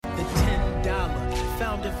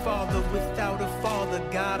founding father without a father.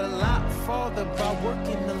 Got a lot farther by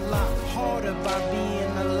working a lot harder, by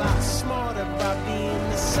being a lot smarter, by being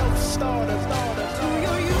a self-starter. To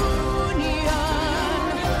your union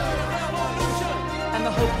and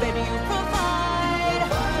the hope that you provide.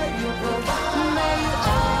 May you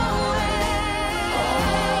always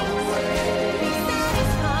be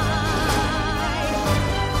satisfied.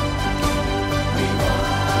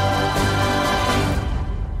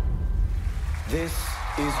 This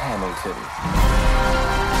is Hamilton.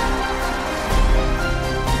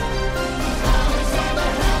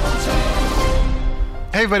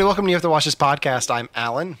 Hey everybody, welcome to You Have to Watch This podcast. I'm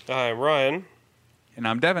Alan. I'm Ryan. And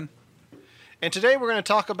I'm Devin. And today we're going to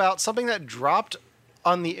talk about something that dropped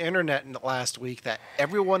on the internet in the last week that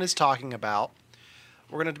everyone is talking about.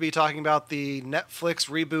 We're going to be talking about the Netflix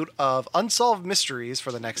reboot of Unsolved Mysteries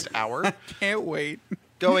for the next hour. Can't wait.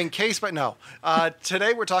 Going case by no.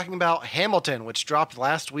 Today we're talking about Hamilton, which dropped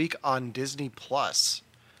last week on Disney Plus.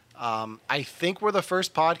 I think we're the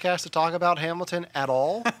first podcast to talk about Hamilton at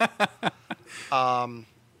all.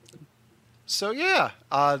 So yeah,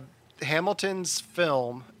 Hamilton's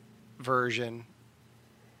film version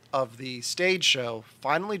of the stage show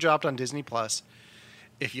finally dropped on Disney Plus.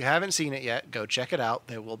 If you haven't seen it yet, go check it out.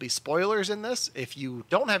 There will be spoilers in this. If you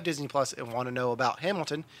don't have Disney Plus and want to know about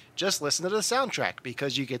Hamilton, just listen to the soundtrack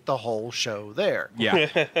because you get the whole show there.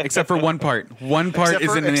 Yeah, except for one part. One part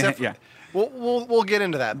isn't in it. Yeah. We'll get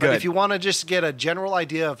into that. But Good. if you want to just get a general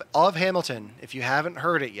idea of Hamilton, if you haven't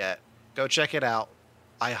heard it yet, go check it out.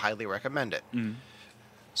 I highly recommend it. Mm.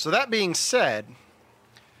 So that being said,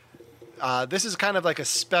 this is kind of like a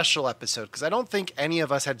special episode because I don't think any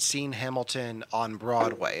of us had seen Hamilton on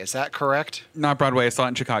Broadway. Is that correct? Not Broadway. I saw it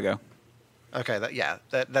in Chicago. Okay,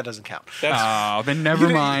 that doesn't count. Oh, then never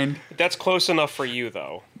mind. That's close enough for you,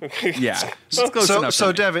 though. Yeah. It's close enough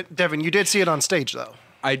So for me. Devin, you did see it on stage though.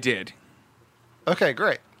 I did. Okay,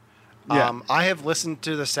 great. Yeah. I have listened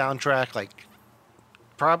to the soundtrack like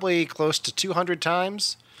probably close to 200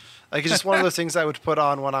 times. Like it's just one of those things I would put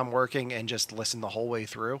on when I'm working and just listen the whole way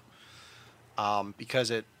through.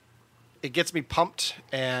 Because it gets me pumped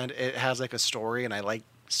and it has like a story and I like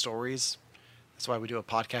stories. That's why we do a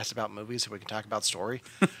podcast about movies so we can talk about story.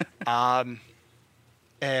 And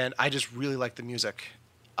I just really like the music.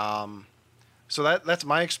 So that's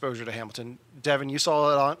my exposure to Hamilton. Devin, you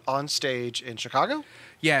saw it on stage in Chicago?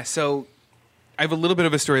 Yeah, so I have a little bit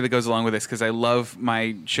of a story that goes along with this because I love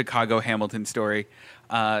my Chicago Hamilton story.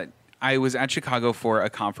 I was at Chicago for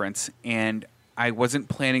a conference, and I wasn't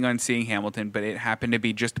planning on seeing Hamilton, but it happened to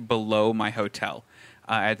be just below my hotel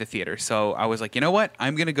at the theater. So I was like, you know what?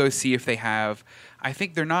 I'm going to go see if they have. I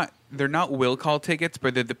think they're not will call tickets,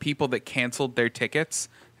 but they're the people that canceled their tickets.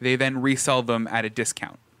 They then resell them at a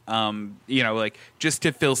discount. Like just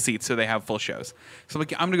to fill seats so they have full shows. So I'm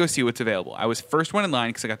like, I'm going to go see what's available. I was first one in line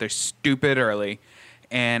because I got there stupid early.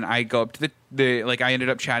 And I go up to I ended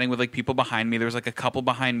up chatting with like people behind me. There was like a couple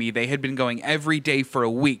behind me. They had been going every day for a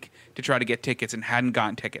week to try to get tickets and hadn't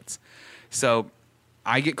gotten tickets. So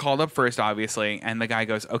I get called up first, obviously. And the guy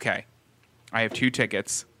goes, okay, I have 2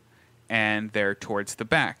 tickets and they're towards the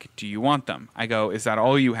back. Do you want them? I go, is that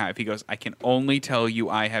all you have? He goes, I can only tell you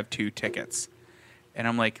I have 2 tickets. And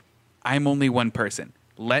I'm like, I'm only one person.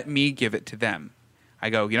 Let me give it to them. I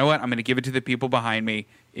go, you know what? I'm going to give it to the people behind me.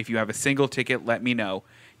 If you have a single ticket, let me know.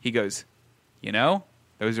 He goes, that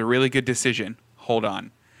was a really good decision. Hold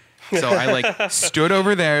on. So I stood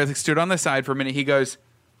over there, stood on the side for a minute. He goes,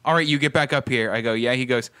 all right, you get back up here. I go, yeah. He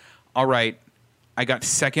goes, all right, I got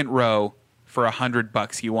second row for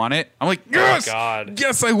 $100. You want it? I'm like, yes, Oh, God.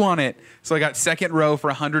 Yes, I want it. So I got second row for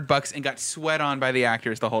 $100 and got sweat on by the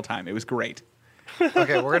actors the whole time. It was great.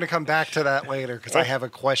 Okay, we're going to come back to that later because I have a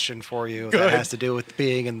question for you that has to do with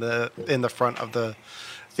being in the front of the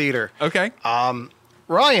theater. Okay.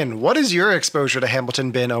 Ryan, what has your exposure to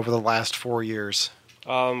Hamilton been over the last 4 years?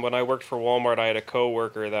 When I worked for Walmart, I had a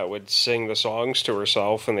coworker that would sing the songs to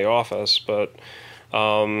herself in the office, but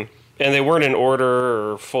and they weren't in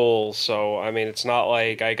order or full, so I mean, it's not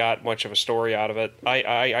like I got much of a story out of it.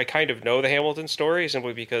 I kind of know the Hamilton story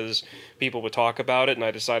simply because people would talk about it, and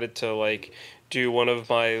I decided to do one of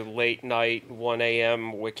my late night 1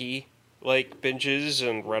 a.m. wiki binges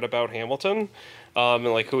and read about Hamilton and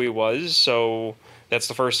who he was. So that's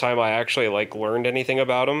the first time I actually learned anything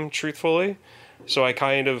about him, truthfully. So I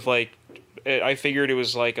kind of I figured it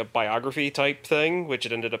was like a biography type thing, which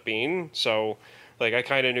it ended up being. So I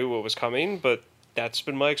kind of knew what was coming, but that's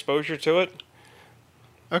been my exposure to it.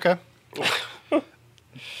 Okay.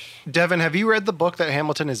 Devin, have you read the book that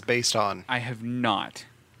Hamilton is based on? I have not.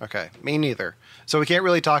 Okay, me neither. So we can't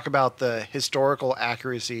really talk about the historical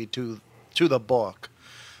accuracy to the book.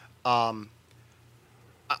 I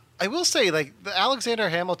will say, like, the Alexander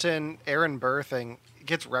Hamilton, Aaron Burr thing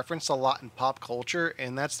gets referenced a lot in pop culture,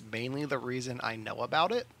 and that's mainly the reason I know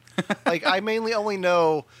about it. Like, I mainly only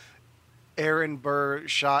know Aaron Burr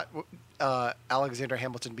shot Alexander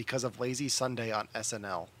Hamilton because of Lazy Sunday on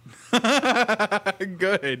SNL.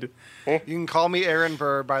 Good. You can call me Aaron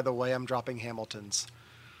Burr by the way I'm dropping Hamiltons.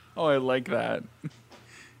 Oh, I like that.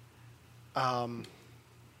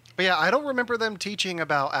 But yeah, I don't remember them teaching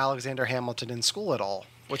about Alexander Hamilton in school at all,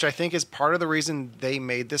 which I think is part of the reason they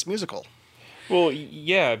made this musical. Well,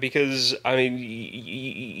 yeah, because I mean,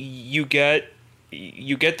 you get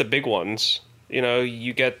the big ones. You know,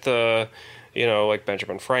 you get the, you know, like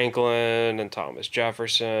Benjamin Franklin and Thomas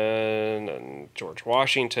Jefferson and George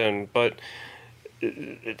Washington. But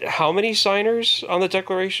how many signers on the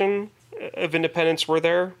Declaration of Independence were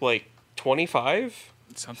there? Like 25?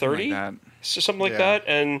 Something 30? like that. Something like Yeah. that.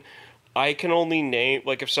 And I can only name,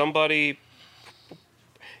 like, if somebody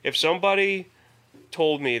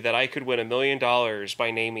told me that I could win $1 million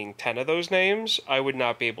by naming 10 of those names, I would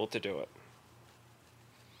not be able to do it.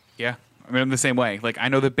 Yeah. I mean, I'm the same way. Like, I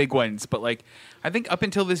know the big ones, but, like, I think up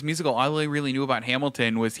until this musical, all I really knew about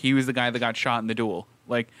Hamilton was he was the guy that got shot in the duel.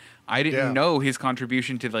 Like, I didn't Yeah. know his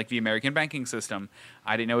contribution to, like, the American banking system.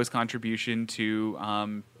 I didn't know his contribution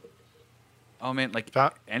to,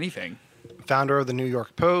 Fa- anything. Founder of the New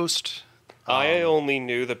York Post. I only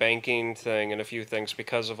knew the banking thing and a few things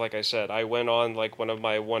because of, like I said, I went on like one of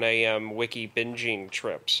my 1 a.m. wiki binging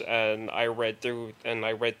trips, and I read through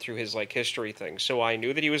his like history things. So I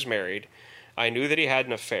knew that he was married. I knew that he had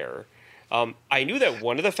an affair. I knew that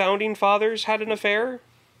one of the founding fathers had an affair.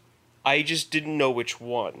 I just didn't know which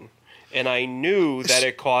one. And I knew that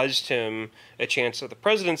it caused him a chance at the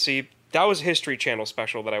presidency. That was a History Channel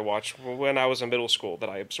special that I watched when I was in middle school that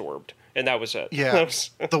I absorbed. And that was it. Yeah. That was-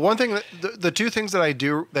 The one thing the two things that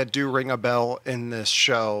do ring a bell in this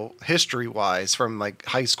show, history wise, from like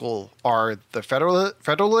high school, are the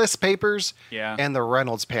Federalist Papers Yeah. and the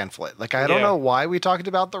Reynolds pamphlet. Like, I don't Yeah. know why we talked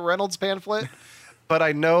about the Reynolds pamphlet, but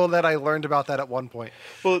I know that I learned about that at one point.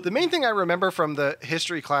 Well, The main thing I remember from the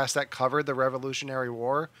history class that covered the Revolutionary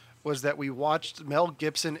War was that we watched Mel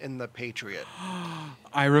Gibson in The Patriot.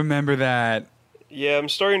 I remember that. Yeah, I'm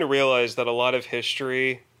starting to realize that a lot of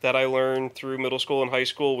history that I learned through middle school and high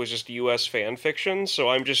school was just U.S. fan fiction, so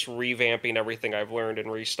I'm just revamping everything I've learned and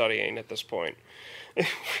restudying at this point.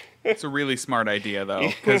 It's a really smart idea, though,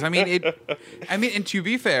 because and to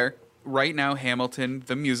be fair, right now Hamilton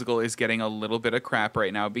the musical is getting a little bit of crap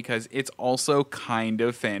right now because it's also kind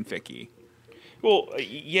of fanficky. Well,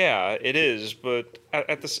 yeah, it is, but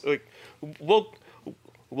at this, like, we'll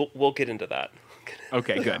get into that.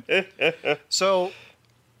 Okay, good. So,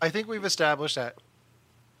 I think we've established that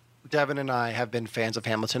Devin and I have been fans of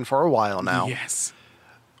Hamilton for a while now. Yes.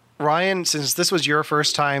 Ryan, since this was your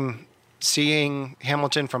first time seeing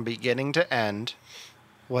Hamilton from beginning to end,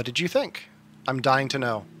 what did you think? I'm dying to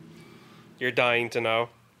know. You're dying to know?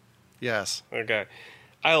 Yes. Okay.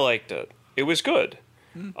 I liked it. It was good.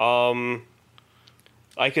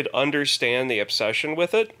 I could understand the obsession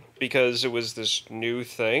with it because it was this new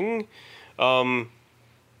thing.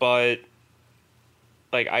 But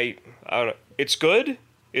like I don't know. It's good.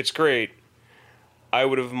 It's great. I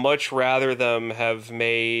would have much rather them have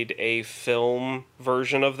made a film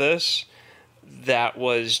version of this that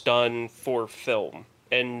was done for film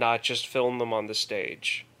and not just film them on the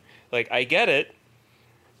stage. Like, I get it.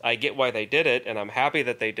 I get why they did it, and I'm happy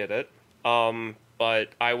that they did it. But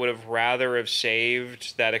I would have rather have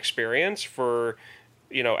saved that experience for,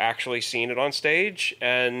 you know, actually seeing it on stage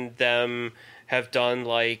and them have done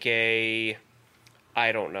like I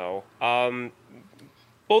don't know.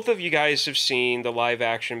 Both of you guys have seen the live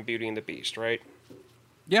action Beauty and the Beast, right?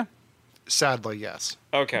 Yeah. Sadly, yes.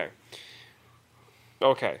 Okay.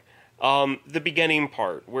 The beginning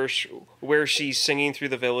part where she's singing through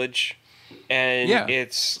the village, and Yeah.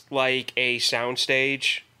 it's like a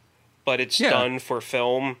soundstage, but it's Yeah. done for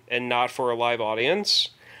film and not for a live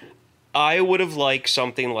audience. I would have liked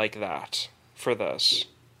something like that for this.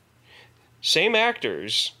 Same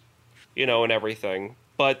actors, you know, and everything.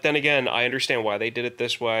 But then again, I understand why they did it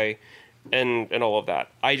this way and all of that.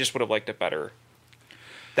 I just would have liked it better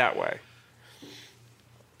that way.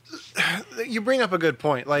 You bring up a good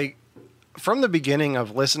point. Like, from the beginning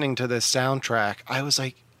of listening to this soundtrack, I was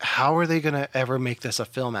like, how are they going to ever make this a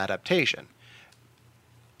film adaptation?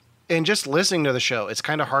 And just listening to the show, it's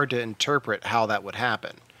kind of hard to interpret how that would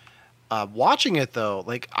happen. Watching it, though,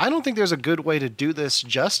 like, I don't think there's a good way to do this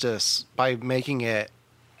justice by making it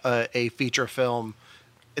a feature film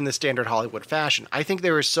in the standard Hollywood fashion. I think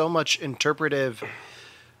there is so much interpretive,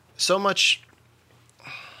 so much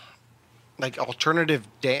like alternative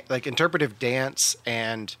like interpretive dance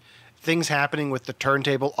and things happening with the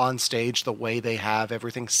turntable on stage the way they have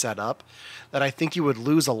everything set up, that I think you would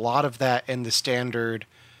lose a lot of that in the standard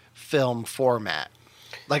film format.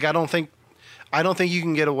 Like I don't think you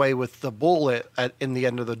can get away with the bullet in the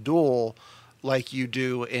end of the duel like you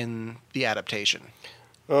do in the adaptation.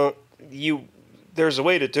 There's a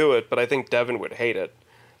way to do it, but I think Devin would hate it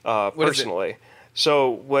personally. So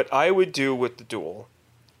what I would do with the duel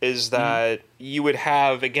is that you would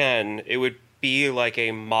have, again, it would be like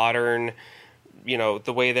a modern,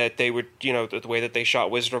 the way that they would, the way that they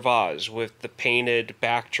shot Wizard of Oz with the painted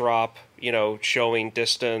backdrop, showing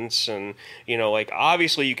distance and, like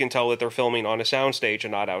obviously you can tell that they're filming on a soundstage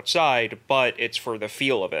and not outside, but it's for the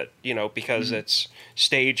feel of it, because it's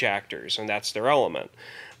stage actors and that's their element.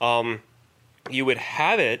 You would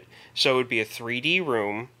have it so it would be a 3D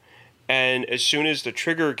room. And as soon as the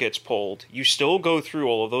trigger gets pulled, you still go through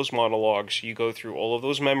all of those monologues. You go through all of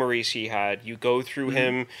those memories he had. You go through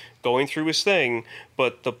him going through his thing.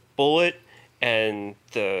 But the bullet and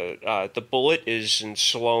the bullet is in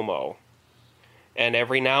slow-mo. And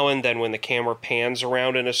every now and then when the camera pans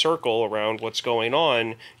around in a circle around what's going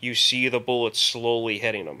on, you see the bullet slowly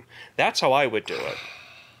hitting him. That's how I would do it.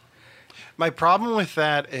 My problem with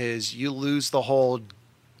that is you lose the whole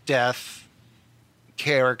death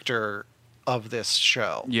character of this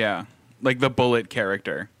show. Yeah, like the bullet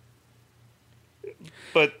character.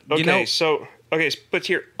 But but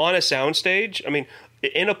here on a soundstage, I mean,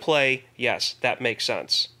 in a play, yes, that makes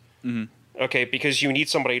sense. Mm-hmm. Okay, because you need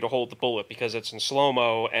somebody to hold the bullet because it's in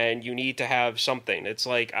slow-mo and you need to have something. It's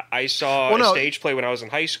like I saw a stage play when I was in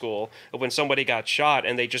high school when somebody got shot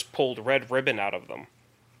and they just pulled red ribbon out of them.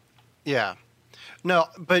 Yeah. No,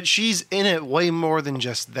 but she's in it way more than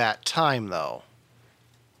just that time, though.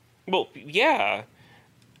 Well, yeah.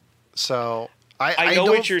 So I know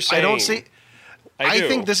what you're saying. I don't see. I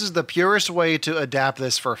think this is the purest way to adapt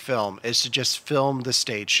this for film is to just film the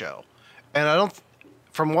stage show, and I don't.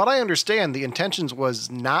 From what I understand, the intentions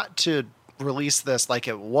was not to release this like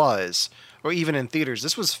it was, or even in theaters.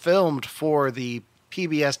 This was filmed for the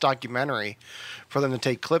PBS documentary, for them to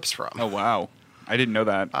take clips from. Oh wow, I didn't know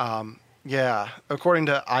that. Yeah, according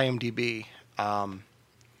to IMDb.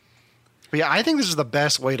 But yeah, I think this is the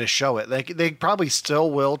best way to show it. They probably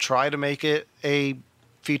still will try to make it a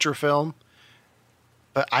feature film,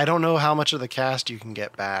 but I don't know how much of the cast you can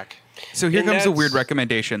get back. So here comes a weird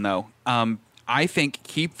recommendation, though. I think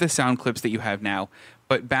keep the sound clips that you have now,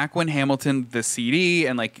 but back when Hamilton, the CD,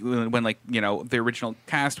 and when the original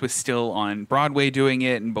cast was still on Broadway doing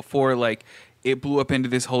it, and before it blew up into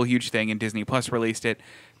this whole huge thing, and Disney Plus released it.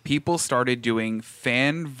 People started doing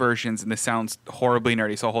fan versions, and this sounds horribly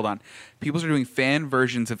nerdy, so hold on. People started doing fan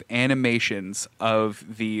versions of animations of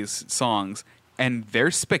these songs, and they're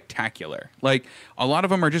spectacular. Like, a lot of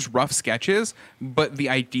them are just rough sketches, but the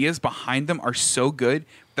ideas behind them are so good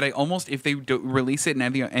that I almost, if they release it in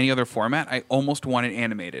any other format, I almost want it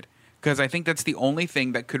animated. Because I think that's the only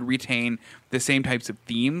thing that could retain the same types of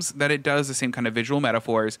themes that it does, the same kind of visual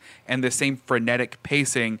metaphors, and the same frenetic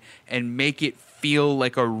pacing, and make it feel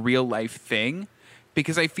like a real-life thing.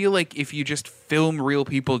 Because I feel like if you just film real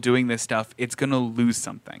people doing this stuff, it's going to lose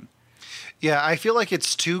something. Yeah, I feel like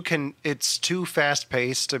it's too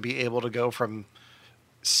fast-paced to be able to go from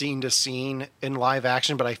scene to scene in live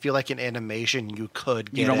action, but I feel like in animation you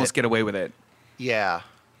could get You'd almost get away with it. Yeah.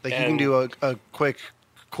 Like, you can do a quick,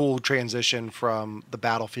 cool transition from the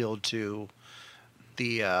battlefield to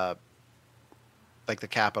the the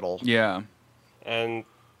Capitol. Yeah. And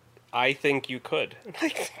I think you could.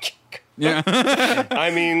 Yeah. I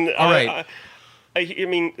mean, all right. I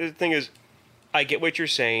mean, the thing is, I get what you're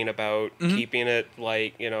saying about keeping it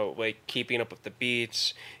keeping up with the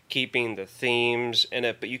beats, keeping the themes in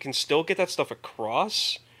it, but you can still get that stuff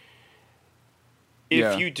across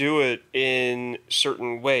if you do it in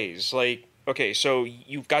certain ways. Like, okay, so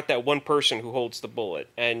you've got that one person who holds the bullet,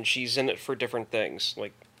 and she's in it for different things.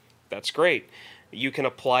 Like, that's great. You can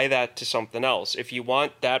apply that to something else. If you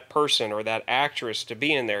want that person or that actress to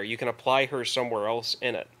be in there, you can apply her somewhere else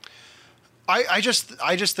in it. I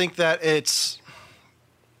just think that it's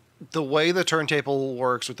the way the turntable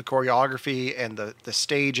works with the choreography and the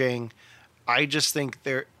staging. I just think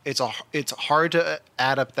it's hard to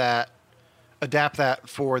adapt that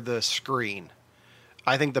for the screen.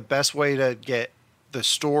 I think the best way to get the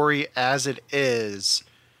story as it is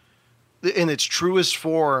in its truest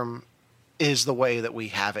form is the way that we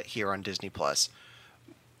have it here on Disney Plus.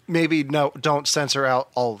 Maybe don't censor out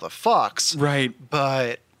all the fucks, right?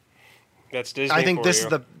 But that's Disney. I think this is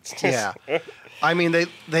the I mean,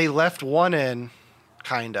 they left one in,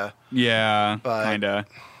 kinda. Yeah, but kinda.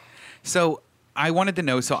 So I wanted to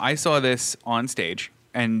know. So I saw this on stage,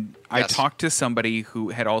 and I Yes. talked to somebody who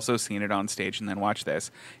had also seen it on stage and then watched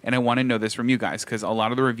this. And I want to know this from you guys because a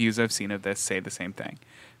lot of the reviews I've seen of this say the same thing.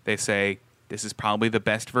 They say this is probably the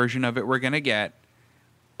best version of it we're gonna get,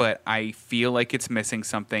 but I feel like it's missing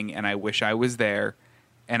something, and I wish I was there,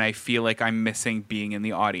 and I feel like I'm missing being in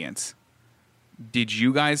the audience. Did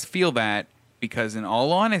you guys feel that? Because in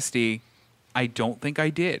all honesty, I don't think I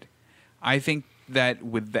did. I think that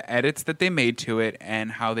with the edits that they made to it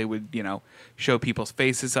and how they would, show people's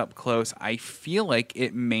faces up close, I feel like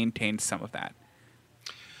it maintained some of that.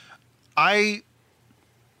 I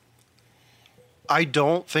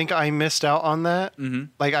don't think I missed out on that. Mm-hmm.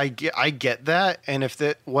 Like I get that, and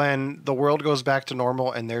when the world goes back to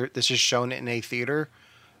normal and this is shown in a theater,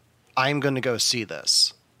 I'm going to go see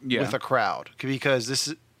this with a crowd because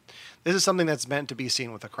this is something that's meant to be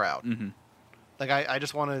seen with a crowd. Mm-hmm. Like I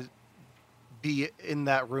just want to be in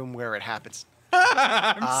that room where it happens.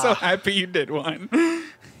 I'm so happy you did one.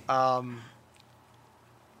 I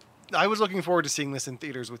was looking forward to seeing this in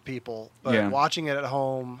theaters with people, but watching it at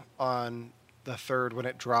home on the 3rd when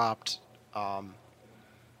it dropped,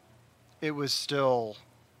 it was still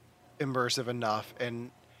immersive enough.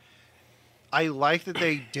 And I like that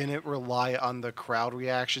they didn't rely on the crowd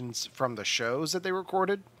reactions from the shows that they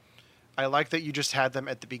recorded. I like that you just had them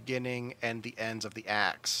at the beginning and the ends of the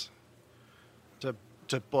acts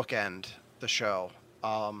to bookend the show.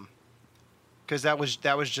 Because that was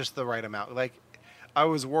just the right amount. Like, I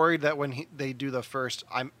was worried that when they do the first,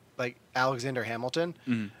 I'm like Alexander Hamilton,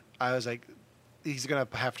 I was like, he's gonna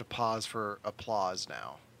have to pause for applause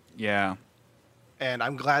now. Yeah, and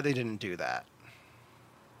I'm glad they didn't do that.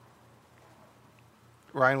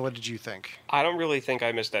 Ryan, what did you think? I don't really think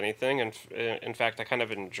I missed anything, and in fact, I kind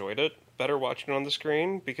of enjoyed it better watching it on the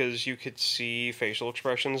screen because you could see facial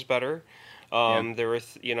expressions better. There were,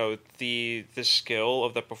 the skill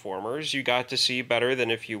of the performers you got to see better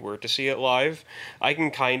than if you were to see it live. I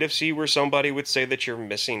can kind of see where somebody would say that you're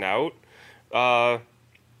missing out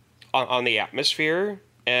on the atmosphere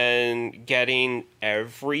and getting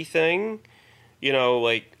everything,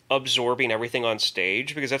 like absorbing everything on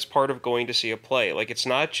stage, because that's part of going to see a play. Like, it's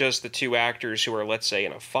not just the two actors who are, let's say,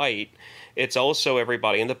 in a fight. It's also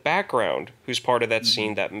everybody in the background who's part of that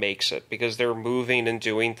scene that makes it, because they're moving and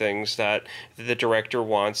doing things that the director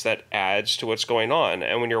wants that adds to what's going on.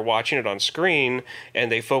 And when you're watching it on screen and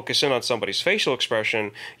they focus in on somebody's facial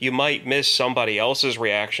expression, you might miss somebody else's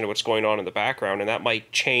reaction to what's going on in the background, and that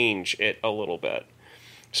might change it a little bit.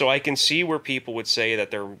 So I can see where people would say that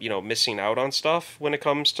they're, missing out on stuff when it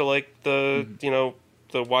comes to like the,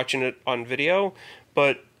 the watching it on video,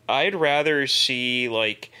 but I'd rather see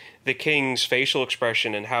like the King's facial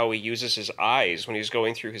expression and how he uses his eyes when he's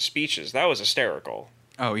going through his speeches. That was hysterical.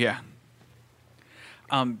 Oh yeah.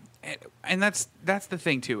 And that's the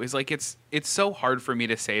thing too, is like it's so hard for me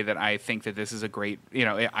to say that I think that this is a great,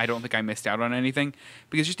 I don't think I missed out on anything,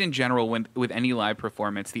 because just in general, with any live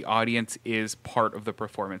performance, the audience is part of the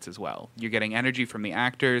performance as well. You're getting energy from the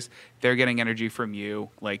actors, they're getting energy from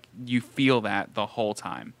you, like you feel that the whole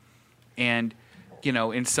time. And,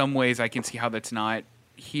 in some ways I can see how that's not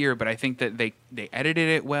here, but I think that they edited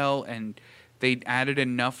it well, and they added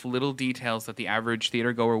enough little details that the average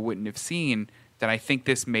theater goer wouldn't have seen, that I think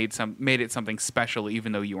this made it something special,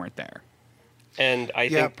 even though you weren't there. And I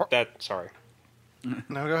think that. Sorry.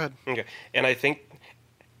 No, go ahead. Okay. And I think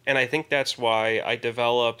that's why I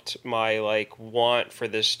developed my want for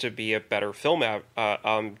this to be a better film,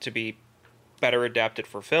 to be better adapted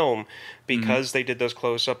for film, because they did those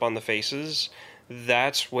close up on the faces.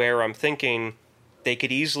 That's where I'm thinking they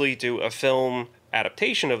could easily do a film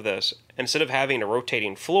adaptation of this. Instead of having a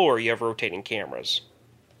rotating floor, you have rotating cameras.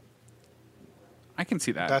 I can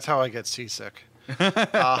see that. That's how I get seasick.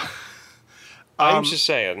 I'm just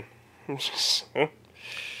saying.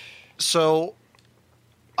 So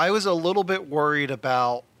I was a little bit worried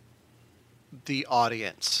about the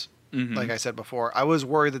audience. Like I said before, I was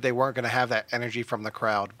worried that they weren't going to have that energy from the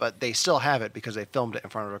crowd, but they still have it because they filmed it in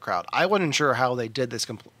front of a crowd. I wasn't sure how they did this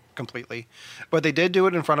completely, but they did do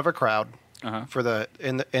it in front of a crowd for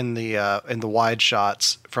in the wide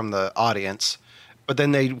shots from the audience. But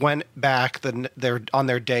then they went back on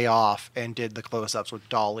their day off and did the close-ups with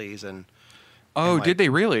dollies and did they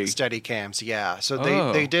really? Steady cams, yeah.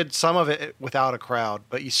 So they did some of it without a crowd,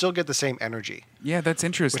 but you still get the same energy. Yeah, that's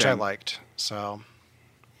interesting. Which I liked. So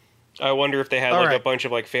I wonder if they had a bunch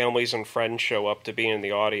of families and friends show up to be in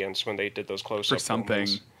the audience when they did those close-up for something.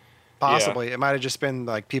 moments. Possibly. Yeah. It might have just been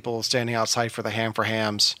people standing outside for the Ham for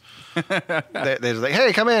Hams. They're like,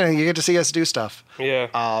 hey, come in and you get to see us do stuff.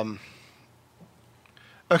 Yeah.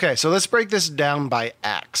 Okay, so let's break this down by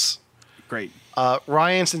acts. Great.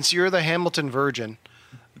 Ryan, since you're the Hamilton virgin,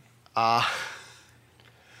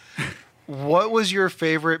 what was your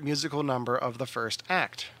favorite musical number of the first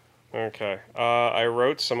act? Okay. I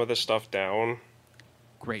wrote some of this stuff down.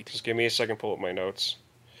 Great. Just give me a second, pull up my notes.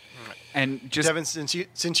 And just Devin,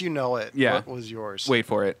 since you know it, Yeah. what was yours? wait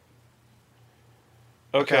for it.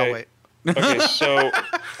 Okay, I'll wait. Okay, so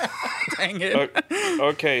Dang it.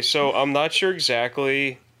 okay, so I'm not sure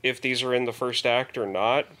exactly if these are in the first act or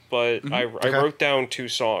not, but I wrote down 2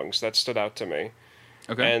 songs that stood out to me.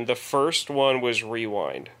 Okay. And the first one was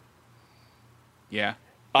Rewind. yeah.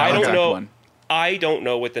 I That don't exact know. one. I don't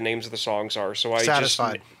know what the names of the songs are, so I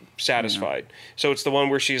Satisfied. just Satisfied. So it's the one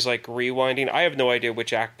where she's like rewinding. I have no idea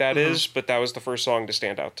which act that is, but that was the first song to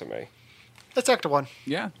stand out to me. That's Act 1.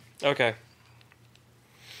 Yeah. Okay.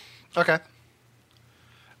 Okay.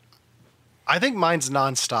 I think mine's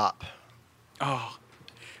Nonstop. Oh.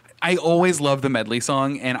 I always love the medley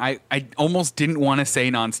song, and I almost didn't want to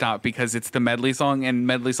say Nonstop because it's the medley song, and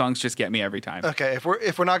medley songs just get me every time. Okay, if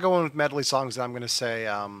we're not going with medley songs, then I'm going to say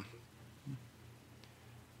I'm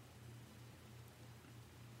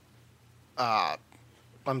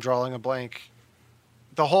drawing a blank.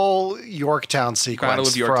 The whole Yorktown sequence. Battle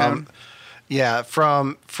of Yorktown?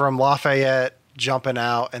 From Lafayette jumping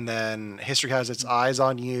out, and then History Has Its Eyes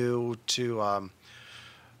on You to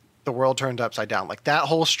The World Turned Upside Down. Like that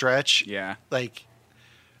whole stretch. Yeah. Like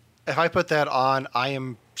if I put that on, I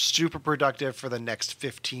am super productive for the next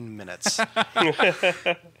 15 minutes.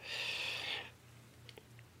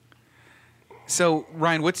 So,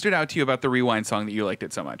 Ryan, what stood out to you about the Rewind song that you liked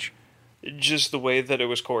it so much? Just the way that it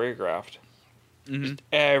was choreographed. Just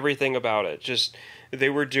everything about it. Just they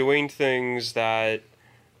were doing things that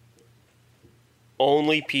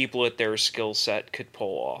only people at their skill set could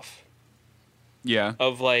pull off. Yeah.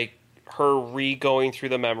 Of like her re-going through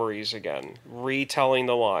the memories again, retelling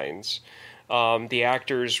the lines, the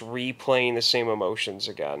actors replaying the same emotions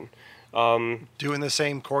again. Doing the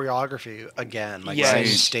same choreography again, like Yes. same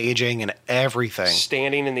staging and everything.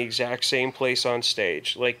 Standing in the exact same place on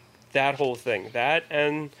stage. Like that whole thing. That,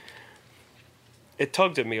 and it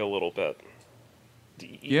tugged at me a little bit.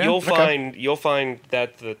 Yeah, You'll okay. find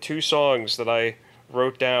that the 2 songs that I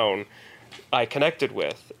wrote down I connected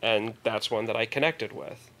with, and that's one that I connected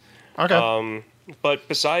with. Okay. But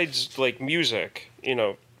besides like music,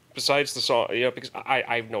 besides the song, because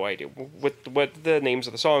I have no idea what the names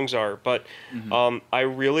of the songs are, but I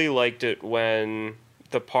really liked it when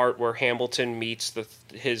the part where Hamilton meets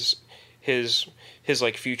his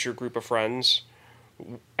like future group of friends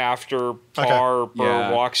after Barber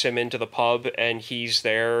Yeah. walks him into the pub, and he's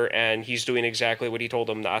there and he's doing exactly what he told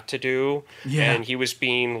him not to do. Yeah. And he was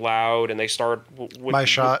being loud, and they start My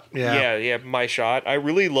Shot, yeah. yeah, My Shot. I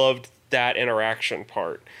really loved that interaction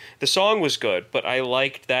part. The song was good, but I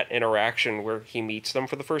liked that interaction where he meets them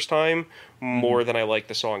for the first time more than I liked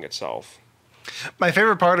the song itself. My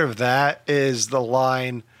favorite part of that is the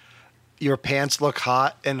line, "Your pants look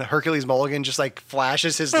hot," and Hercules Mulligan just like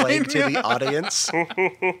flashes his leg to the audience.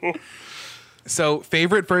 So,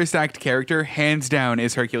 favorite first act character, hands down,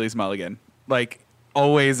 is Hercules Mulligan. Like,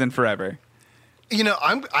 always and forever.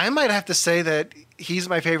 I might have to say that he's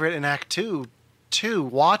my favorite in Act 2 too,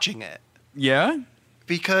 watching it. Yeah?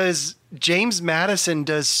 Because James Madison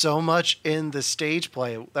does so much in the stage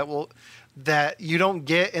play that you don't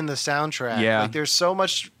get in the soundtrack. Yeah. Like there's so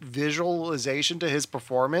much visualization to his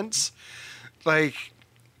performance. Like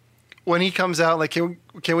when he comes out, like, can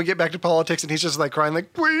we get back to politics? And he's just like crying,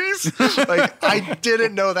 like, please. Like I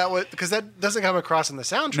didn't know that was, because that doesn't come across in the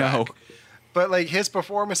soundtrack. No. But like his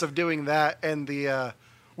performance of doing that and the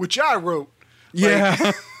which I wrote.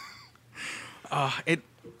 Yeah.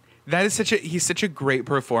 He's such a great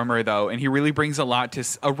performer though, and he really brings a lot to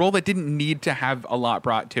a role that didn't need to have a lot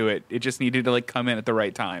brought to it. It just needed to like come in at the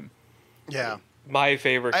right time. Yeah. My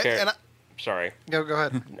favorite character. Sorry. Go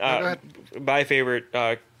ahead. No, go ahead. My favorite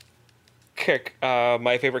my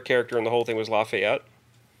favorite character in the whole thing was Lafayette.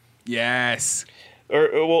 Yes.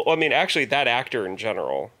 Well, I mean, actually, that actor in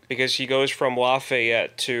general, because he goes from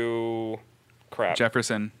Lafayette to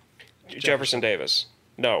Jefferson Davis.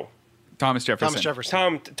 No, Thomas Jefferson.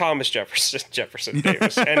 Thomas Jefferson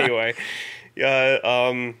Davis. Anyway, he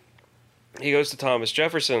goes to Thomas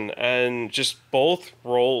Jefferson, and just both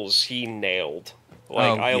roles he nailed.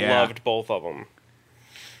 Like I loved both of them.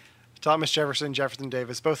 Thomas Jefferson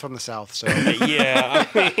Davis, both from the South. So Yeah,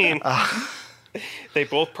 I mean, they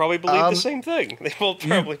both probably believe the same thing. They both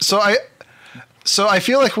probably. So I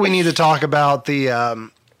feel like we need to talk about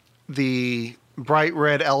the bright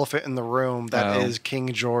red elephant in the room that is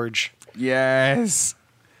King George. Yes.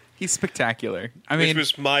 He's spectacular. I mean, Which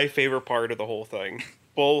was my favorite part of the whole thing.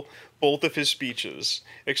 both of his speeches,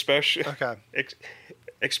 especially Okay.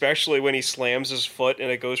 especially when he slams his foot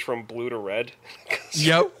and it goes from blue to red.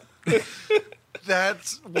 Yep.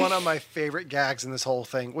 That's one of my favorite gags in this whole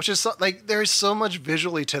thing, which is like there's so much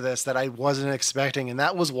visually to this that I wasn't expecting, and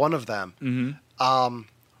that was one of them. Mm-hmm.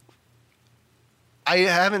 I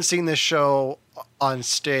haven't seen this show on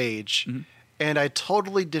stage, Mm-hmm. and I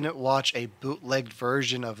totally didn't watch a bootlegged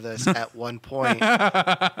version of this at one point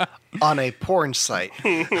on a porn site.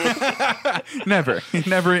 Never Yeah,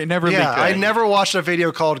 leaked I that. never watched a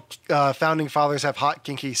video called "Founding Fathers Have Hot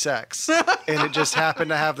Kinky Sex," and it just happened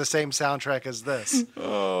to have the same soundtrack as this.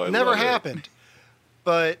 Oh, Never happened.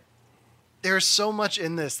 But there's so much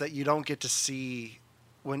in this that you don't get to see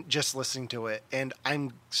when just listening to it, and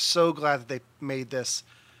I'm so glad that they made this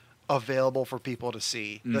available for people to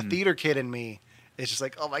see. The theater kid in me is just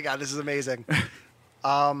like, oh my god, this is amazing.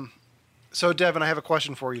 So Devin, I have a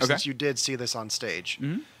question for you, Okay. since you did see this on stage.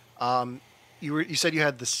 You said you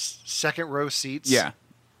had the second row seats. Yeah.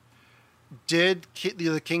 Did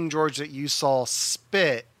the King George that you saw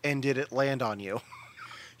spit, and did it land on you?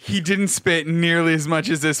 He didn't spit nearly as much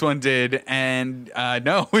as this one did, and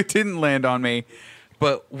no, it didn't land on me.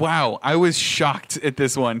 But wow, I was shocked at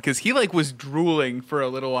this one because he like was drooling for a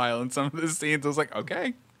little while in some of the scenes. I was like,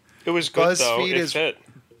 okay, It was good though. BuzzFeed It is- fit.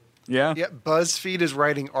 yeah, Yeah, BuzzFeed is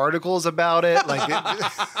writing articles about it. Like,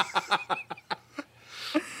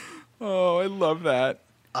 Oh, I love that.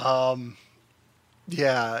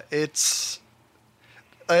 yeah, it's.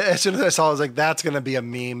 As soon as I saw it, I was like, "That's going to be a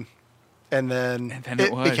meme," and then then it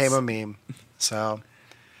it was. became a meme. So,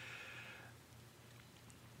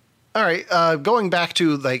 all right, going back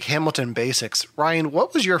to like Hamilton basics, Ryan,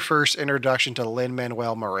 what was your first introduction to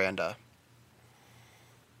Lin-Manuel Miranda?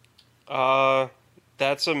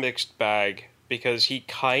 That's a mixed bag because he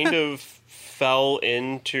kind of fell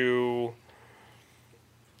into.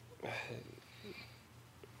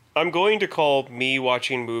 I'm going to call me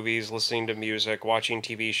watching movies, listening to music, watching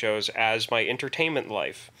TV shows as my entertainment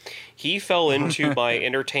life. He fell into my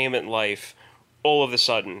entertainment life all of a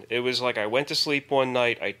sudden. It was like I went to sleep one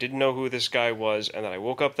night, I didn't know who this guy was, and then I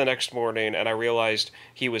woke up the next morning and I realized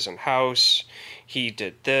he was in House, he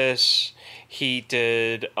did this, he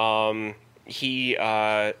did he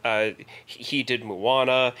did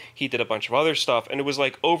Moana, he did a bunch of other stuff, and it was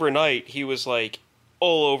like overnight he was like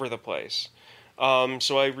all over the place. So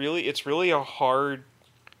it's really a hard,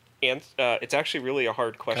 it's actually really a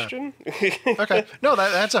hard question. Okay, no,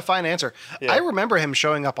 that's a fine answer. Yeah. I remember him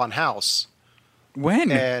showing up on House,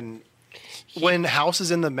 When? and when House is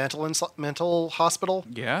in the mental hospital,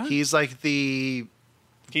 Yeah? he's like the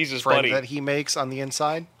He's his friend buddy. that he makes on the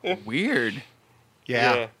inside. Weird.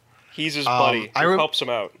 Yeah. He's his buddy I who rem- helps him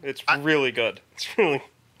out. It's really good. It's really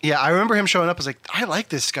Yeah, I remember him showing up. I was like, I like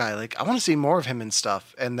this guy. Like, I want to see more of him and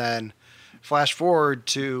stuff. And then flash forward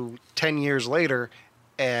to 10 years later,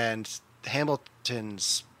 and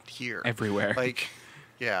Hamilton's here. Everywhere. Like,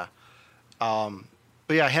 yeah. But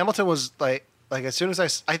yeah, Hamilton was like as soon as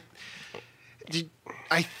I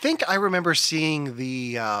think I remember seeing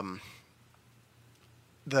the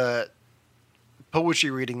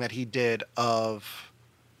poetry reading that he did of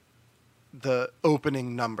the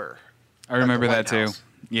opening number. I remember the that too. Lighthouse.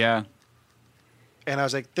 Yeah. And I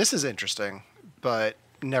was like, this is interesting, but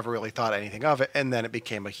never really thought anything of it. And then it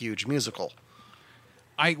became a huge musical.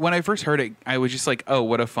 When I first heard it, I was just like, oh,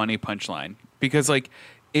 what a funny punchline. Because like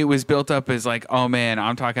it was built up as like, oh man,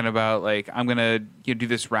 I'm talking about like I'm gonna do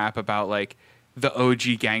this rap about like the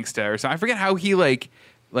OG gangsta or something. I forget how he like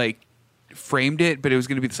framed it, but it was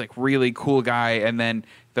gonna be this like really cool guy, and then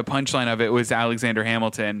the punchline of it was Alexander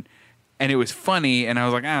Hamilton. And it was funny, and I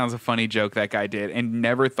was like, it was a funny joke that guy did, and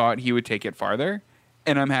never thought he would take it farther.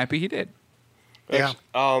 And I'm happy he did. Yeah.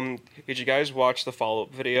 Did you guys watch the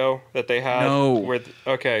follow-up video that they had? No.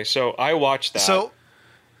 Okay, so I watched that.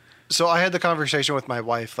 So I had the conversation with my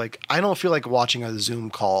wife. Like, I don't feel like watching a Zoom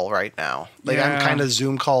call right now. Like, I'm Yeah. kind of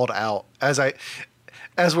Zoom called out as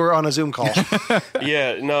we're on a Zoom call.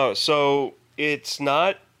 Yeah, no. So it's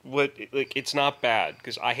not it's not bad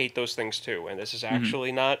because I hate those things too, and this is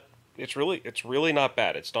actually not. It's really not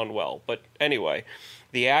bad. It's done well. But anyway,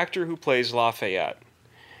 the actor who plays Lafayette,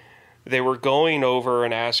 they were going over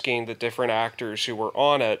and asking the different actors who were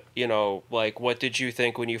on it, like, what did you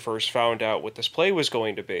think when you first found out what this play was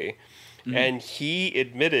going to be? And he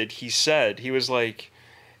admitted, he said, he was like,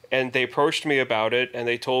 and they approached me about it, and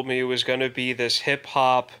they told me it was going to be this hip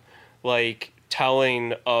hop, like,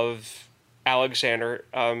 telling of Alexander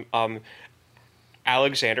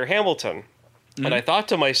Hamilton. And I thought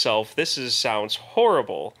to myself, sounds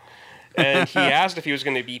horrible. And he asked if he was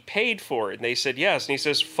going to be paid for it. And they said yes. And he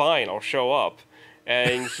says, fine, I'll show up.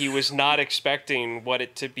 and he was not expecting what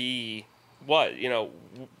it to be. What he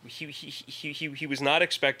was not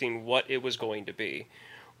expecting what it was going to be.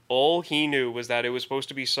 All he knew was that it was supposed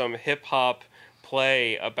to be some hip hop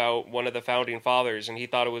play about one of the founding fathers, and he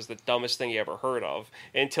thought it was the dumbest thing he ever heard of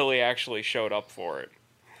until he actually showed up for it.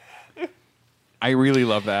 I really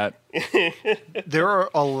love that. There are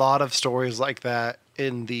a lot of stories like that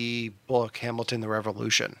in the book Hamilton the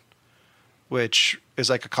Revolution, which is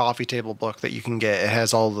like a coffee table book that you can get. It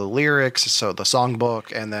has all the lyrics, so the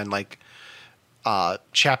songbook, and then like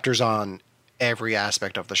chapters on every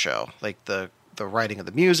aspect of the show, like the writing of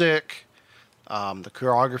the music, the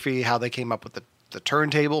choreography, how they came up with the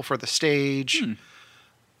turntable for the stage.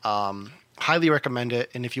 Highly recommend it.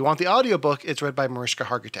 And if you want the audiobook, it's read by Mariska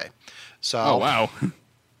Hargitay. So, Oh, wow.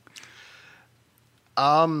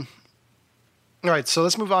 all right, so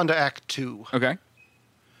let's move on to Act 2. Okay.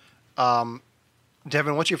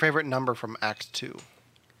 Devin, what's your favorite number from Act 2?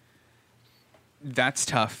 That's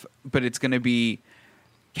tough, but it's going to be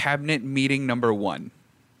cabinet meeting number 1.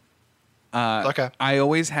 Okay. I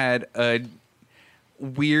always had a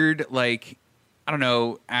weird, like, I don't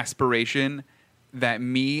know, aspiration that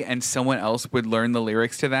me and someone else would learn the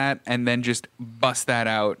lyrics to that and then just bust that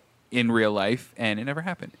out in real life, and it never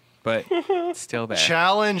happened. But it's still there.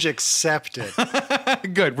 Challenge accepted.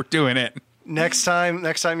 Good, we're doing it. Next time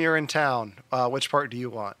you're in town, which part do you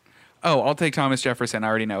want? Oh, I'll take Thomas Jefferson. I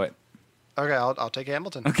already know it. Okay, I'll take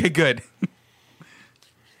Hamilton. Okay, good.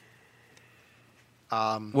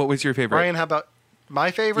 What was your favorite? Ryan, how about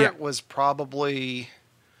my favorite? Yeah. Was probably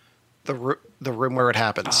the room where it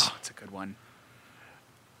happens. Oh, it's a good one.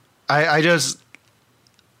 I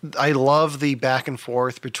love the back and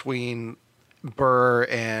forth between Burr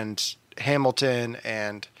and Hamilton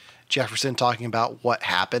and Jefferson talking about what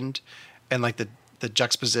happened and like the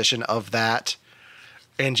juxtaposition of that,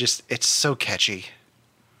 and just it's so catchy.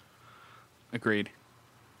 Agreed.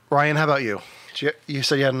 Ryan, how about you? You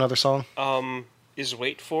said you had another song? Is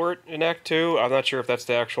Wait For It in Act 2? I'm not sure if that's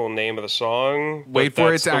the actual name of the song. but Wait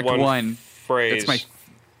For that's It's the Act 1. Phrase.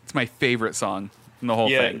 It's my favorite song in the whole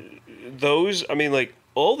thing. Those, I mean, like,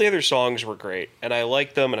 all the other songs were great, and I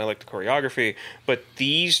liked them, and I liked the choreography, but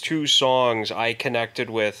these two songs I connected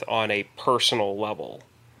with on a personal level.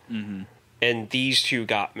 Mm-hmm. And these two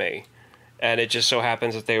got me. And it just so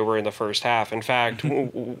happens that they were in the first half. In fact,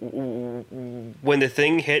 when the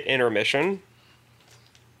thing hit intermission,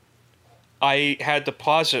 I had to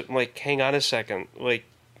pause it and, like, hang on a second. Like,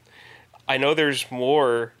 I know there's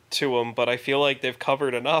more to them, but I feel like they've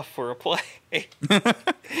covered enough for a play.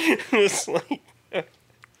 It's like...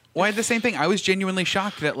 Well, I had the same thing. I was genuinely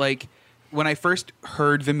shocked that, like, when I first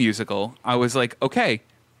heard the musical, I was like, okay,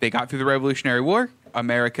 they got through the Revolutionary War.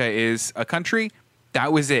 America is a country.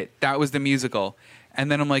 That was it. That was the musical. And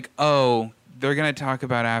then I'm like, oh, they're going to talk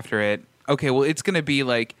about after it. Okay, well, it's going to be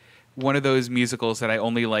like one of those musicals that I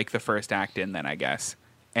only like the first act in then, I guess.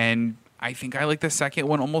 And I think I like the second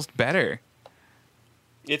one almost better.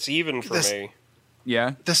 It's even for me.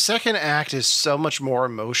 Yeah? The second act is so much more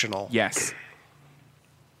emotional. Yes.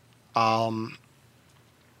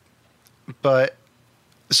 But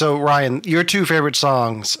so Ryan, your two favorite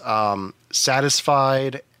songs,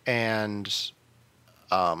 Satisfied and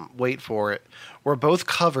Wait For It, were both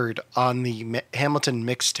covered on the Hamilton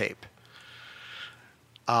mixtape,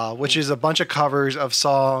 which is a bunch of covers of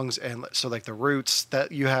songs. And so like the Roots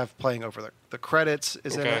that you have playing over the credits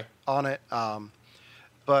is in it, on it.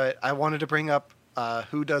 But I wanted to bring up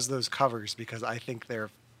who does those covers, because I think the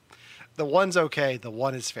one's okay. The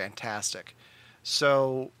one is fantastic.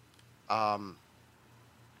 So,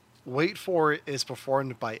 Wait For It is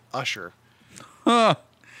performed by Usher. Huh.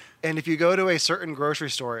 And if you go to a certain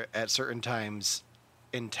grocery store at certain times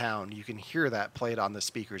in town, you can hear that played on the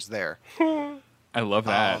speakers there. I love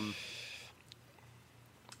that.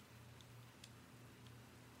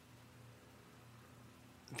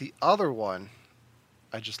 The other one,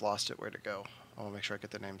 I just lost it. Where'd it go? I want to make sure I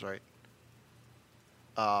get the names right.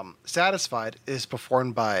 Satisfied is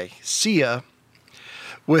performed by Sia,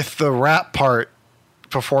 with the rap part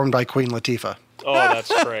performed by Queen Latifah. Oh,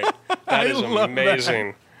 that's great. That is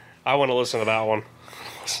amazing. I want to listen to that one.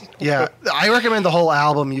 Yeah, I recommend the whole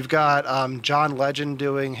album. You've got John Legend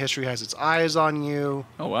doing History Has Its Eyes on You.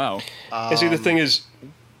 Oh, wow. And see, the thing is,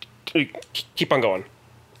 keep on going.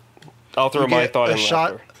 I'll throw You my get thought in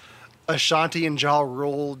after. Ashanti and Ja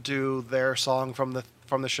Rule do their song from the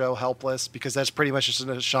show Helpless, because that's pretty much just an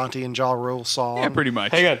Ashanti and Ja Rule song. Yeah, pretty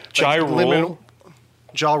much. Hang on, Ja Rule?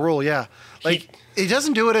 Ja Rule, yeah. Like he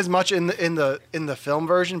doesn't do it as much in the film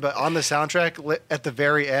version, but on the soundtrack at the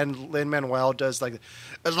very end, Lin-Manuel does like,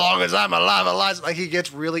 "As long as I'm alive," like he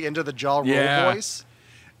gets really into the Ja Rule voice,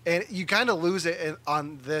 and you kind of lose it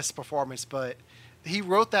on this performance. But he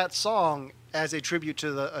wrote that song as a tribute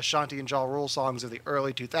to the Ashanti and Ja Rule songs of the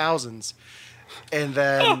early 2000s, and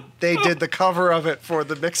then they did the cover of it for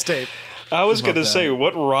the mixtape. I was going to say,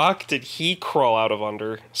 what rock did he crawl out of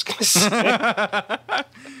under? It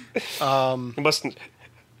must have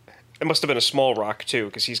been a small rock too,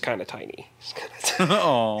 because he's kind of tiny.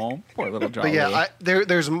 Oh, poor little John. But yeah,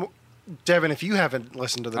 there's Devin. If you haven't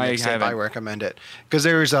listened to the mixtape, I recommend it because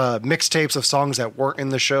there's mixtapes of songs that weren't in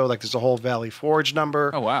the show. Like there's a whole Valley Forge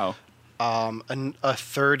number. Oh wow. A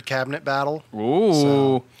third Cabinet Battle. Ooh.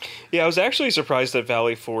 So, yeah, I was actually surprised that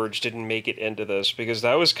Valley Forge didn't make it into this because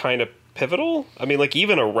that was kind of pivotal. I mean, like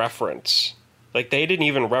even a reference. Like they didn't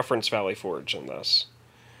even reference Valley Forge in this.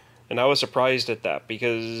 And I was surprised at that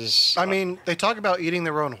because... I mean, they talk about eating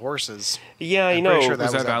their own horses. Yeah, I I'm know. pretty sure that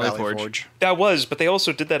was that at Valley Valley Forge? Forge. That was, but they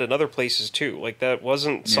also did that in other places too. Like that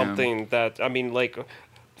wasn't something that... I mean, like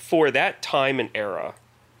for that time and era,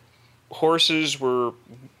 horses were,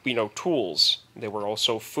 tools. They were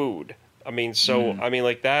also food. I mean, so, I mean,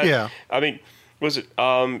 like that... Yeah. I mean, was it...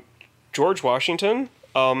 George Washington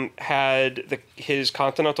had his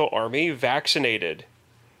Continental Army vaccinated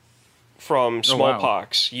from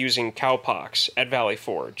smallpox using cowpox at Valley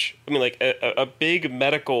Forge. I mean, like a big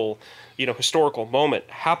medical, historical moment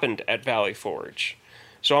happened at Valley Forge.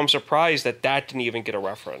 So I'm surprised that didn't even get a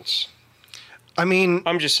reference. I mean,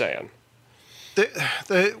 I'm just saying.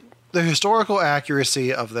 The historical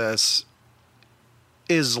accuracy of this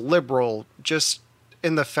is liberal, just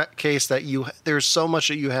in the case that there's so much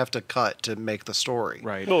that you have to cut to make the story.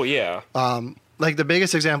 Right. Oh yeah. Like the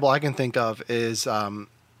biggest example I can think of is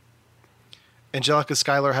Angelica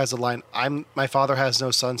Schuyler has a line, my father has no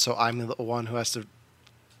son, so I'm the one who has to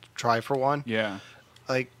try for one. Yeah.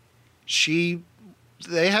 Like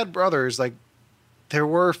they had brothers, like there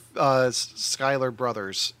were Schuyler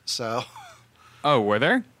brothers, so Oh, were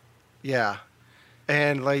there? yeah.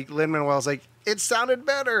 And like Lin-Manuel's like, it sounded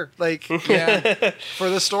better. Like Yeah. for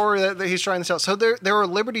the story that he's trying to tell. So there were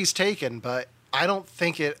liberties taken, but I don't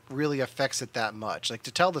think it really affects it that much. Like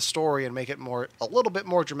to tell the story and make it a little bit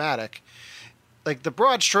more dramatic. Like the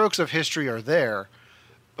broad strokes of history are there,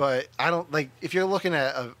 but I don't like if you're looking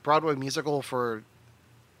at a Broadway musical for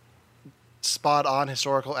spot on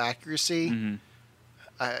historical accuracy,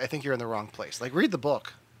 I think you're in the wrong place. Like read the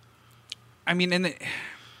book. I mean,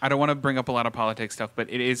 I don't want to bring up a lot of politics stuff, but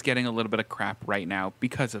it is getting a little bit of crap right now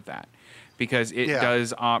because of that. Because it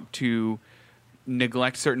does opt to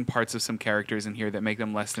neglect certain parts of some characters in here that make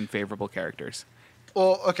them less than favorable characters.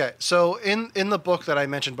 Well, okay. So in the book that I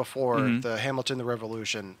mentioned before, the Hamilton, the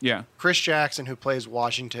Revolution, Chris Jackson, who plays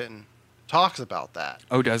Washington, talks about that.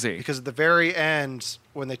 Oh, does he? Because at the very end,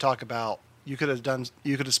 when they talk about you could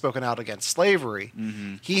have spoken out against slavery,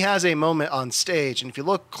 he has a moment on stage, and if you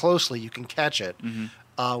look closely, you can catch it.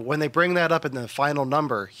 When they bring that up in the final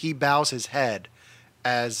number, he bows his head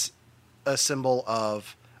as a symbol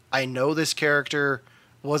of, I know this character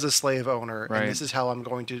was a slave owner, and this is how I'm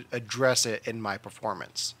going to address it in my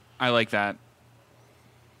performance. I like that.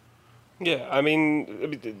 Yeah, I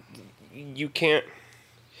mean, you can't...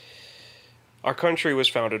 Our country was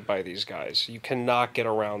founded by these guys. You cannot get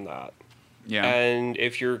around that. Yeah. And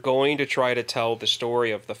if you're going to try to tell the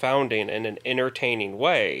story of the founding in an entertaining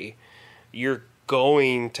way, you're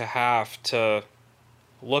going to have to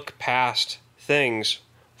look past things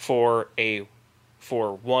for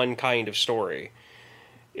one kind of story.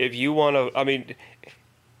 If you want to, I mean,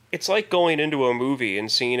 it's like going into a movie and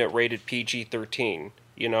seeing it rated PG-13.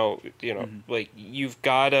 Like you've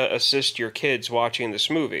got to assist your kids watching this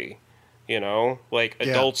movie. Like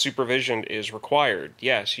adult supervision is required.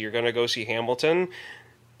 Yes, you're going to go see Hamilton.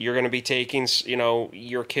 You're going to be taking,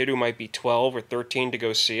 your kid who might be 12 or 13 to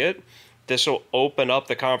go see it. This will open up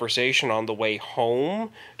the conversation on the way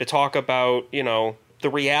home to talk about, the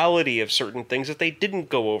reality of certain things that they didn't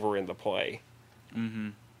go over in the play.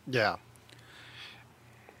 Yeah.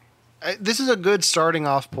 This is a good starting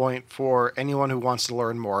off point for anyone who wants to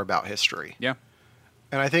learn more about history. Yeah.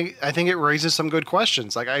 And I think it raises some good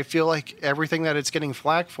questions. Like I feel like everything that it's getting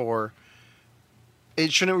flack for,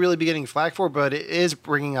 it shouldn't really be getting flack for, but it is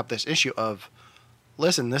bringing up this issue of,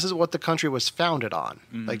 listen, this is what the country was founded on.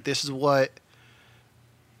 Like this is what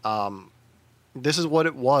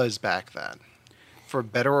it was back then. For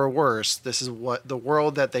better or worse, this is what the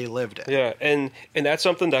world that they lived in. Yeah, and that's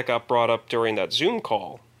something that got brought up during that Zoom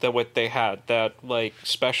call that what they had, that like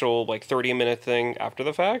special like 30-minute thing after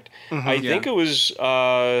the fact. I think it was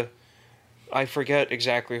I forget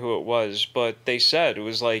exactly who it was, but they said it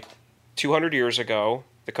was like 200 years ago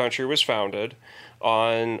the country was founded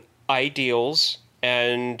on ideals,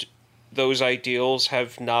 and those ideals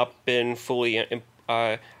have not been fully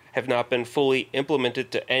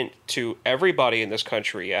implemented to everybody in this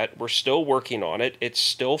country yet. We're still working on it. It's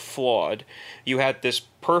still flawed. You had this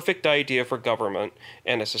perfect idea for government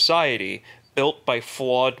and a society built by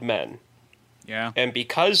flawed men. Yeah. And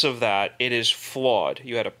because of that, it is flawed.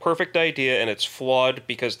 You had a perfect idea, and it's flawed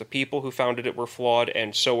because the people who founded it were flawed,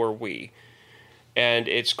 and so are we. And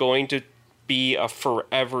it's going to be a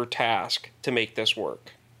forever task to make this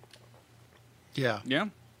work. Yeah. Yeah.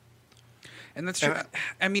 And that's true.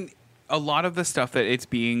 I mean, a lot of the stuff that it's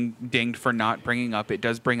being dinged for not bringing up, it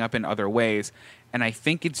does bring up in other ways. And I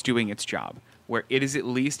think it's doing its job, where it is at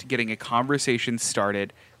least getting a conversation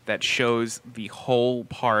started that shows the whole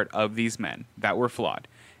part of these men that were flawed.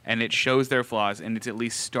 And it shows their flaws, and it's at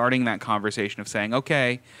least starting that conversation of saying,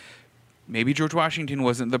 okay, maybe George Washington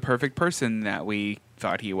wasn't the perfect person that we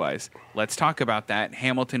thought he was. Let's talk about that.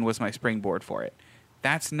 Hamilton was my springboard for it.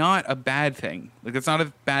 That's not a bad thing. Like, it's not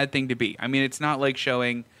a bad thing to be. I mean, it's not like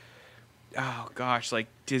showing, oh gosh, like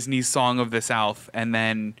Disney's Song of the South and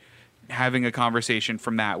then having a conversation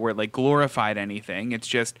from that where it like glorified anything. It's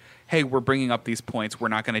just, hey, we're bringing up these points. We're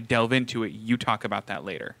not going to delve into it. You talk about that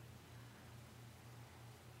later.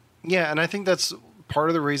 Yeah, and I think that's part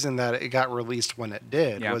of the reason that it got released when it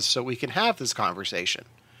did, Yeah. was so we can have this conversation.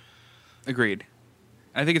 Agreed.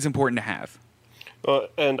 I think it's important to have.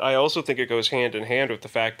 And I also think it goes hand in hand with the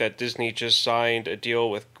fact that Disney just signed a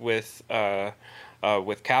deal with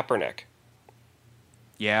Kaepernick.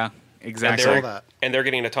 Yeah, And exactly. saw that. and they're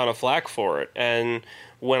getting a ton of flack for it. And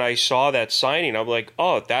when I saw that signing, I'm like,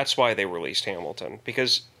 oh, that's why they released Hamilton,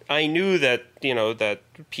 because I knew that that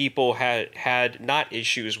people had not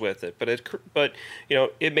issues with it, but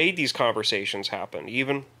it made these conversations happen,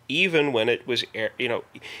 even when it was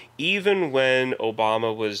even when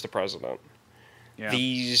Obama was the president. Yeah.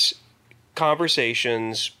 These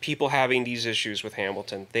conversations, people having these issues with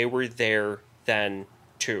Hamilton, they were there then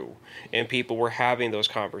too, and people were having those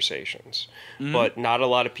conversations. But not a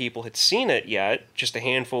lot of people had seen it yet, just a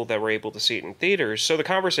handful that were able to see it in theaters, so the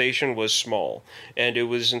conversation was small, and it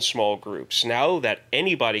was in small groups. Now that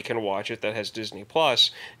anybody can watch it that has Disney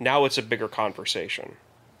Plus, now it's a bigger conversation.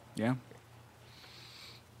 Yeah.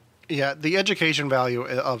 Yeah, the education value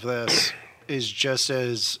of this is just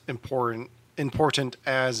as important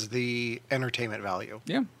as the entertainment value.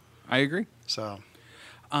 Yeah, I agree. So,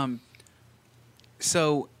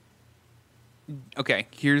 So, okay,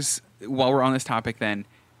 while we're on this topic then,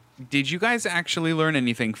 did you guys actually learn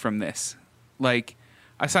anything from this? Like,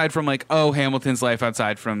 aside from like, oh, Hamilton's life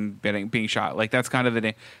outside from being shot, like that's kind of the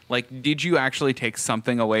day. Like, did you actually take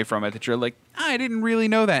something away from it that you're like, I didn't really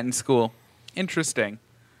know that in school? Interesting.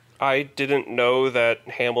 I didn't know that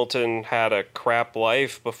Hamilton had a crap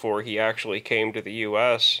life before he actually came to the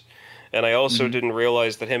U.S., and I also didn't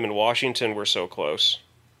realize that him and Washington were so close.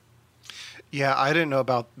 yeah, I didn't know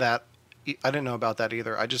about that. I didn't know about that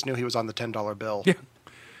either. I just knew he was on the $10 bill. Yeah.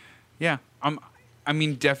 Yeah. I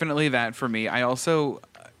mean, definitely that for me. I also,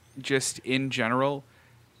 just in general,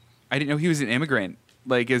 I didn't know he was an immigrant.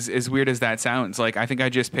 Like, as weird as that sounds. Like, I think I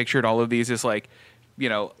just pictured all of these as like,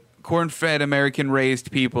 corn-fed,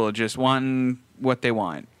 American-raised people just wanting what they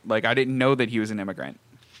want. Like, I didn't know that he was an immigrant.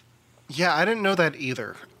 Yeah, I didn't know that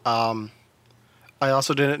either. I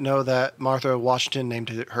also didn't know that Martha Washington named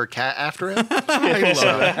her cat after him. I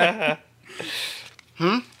love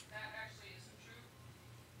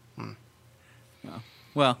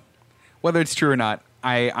Well, whether it's true or not,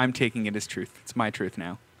 I'm taking it as truth. It's my truth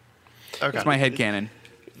now. Okay. It's my headcanon.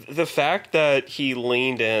 The fact that he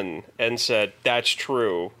leaned in and said, that's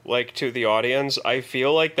true, like, to the audience, I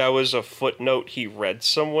feel like that was a footnote he read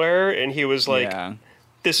somewhere, and he was like, Yeah.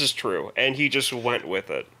 this is true, and he just went with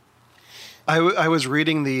it. I was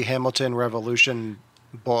reading the Hamilton Revolution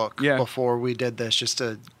book Yeah. before we did this, just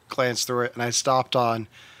to glance through it, and I stopped on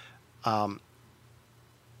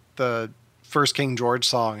the first King George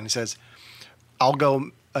song, and he says, "I'll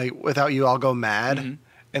go without you, I'll go mad."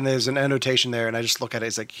 And there's an annotation there, and I just look at it.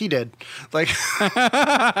 It's like, he did. Like,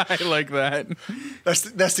 I like that.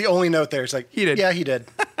 that's the only note there. It's like, He did. Yeah, he did.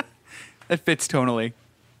 That fits tonally.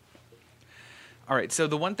 All right, so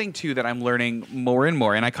the one thing, too, that I'm learning more and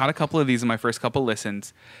more, and I caught a couple of these in my first couple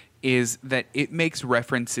listens, is that it makes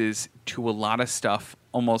references to a lot of stuff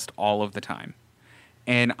almost all of the time.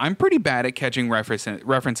 And I'm pretty bad at catching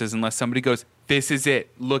references unless somebody goes, this is it,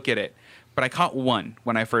 look at it. but I caught one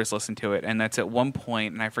when I first listened to it, and that's at one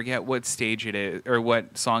point, and I forget what stage it is or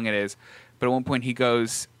what song it is, but at one point he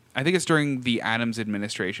goes, I think it's during the Adams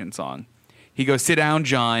administration song. He goes, "Sit down,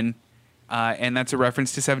 John," and that's a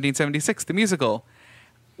reference to 1776, the musical,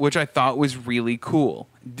 which I thought was really cool.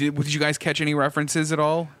 Did you guys catch any references at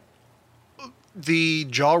all? The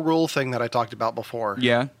Ja Rule thing that I talked about before.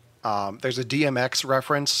 Yeah. There's a DMX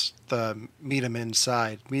reference. The meet him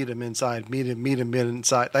inside, meet him inside, meet him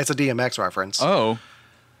inside. That's a DMX reference. Oh.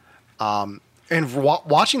 And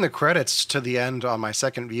watching the credits to the end on my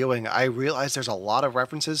second viewing, I realized there's a lot of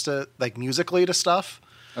references to like musically to stuff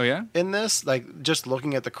Oh yeah. in this. Like just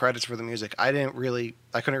looking at the credits for the music, I couldn't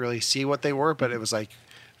really see what they were, but it was like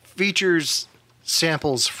features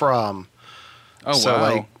samples from. Oh So wow.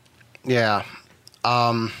 like, yeah.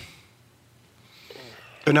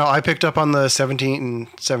 But no, I picked up on the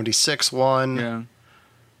 1776 one.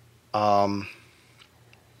 Yeah.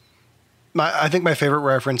 I think my favorite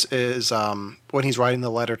reference is when he's writing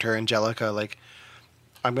the letter to Angelica, like,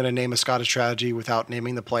 I'm going to name a Scottish tragedy without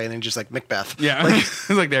naming the play, and then just like Macbeth. Yeah.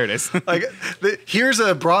 Like there it is. Like, here's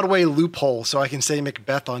a Broadway loophole so I can say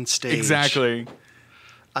Macbeth on stage. Exactly.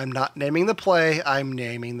 I'm not naming the play, I'm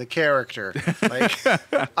naming the character. Like,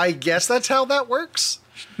 I guess that's how that works.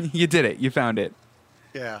 You did it. You found it.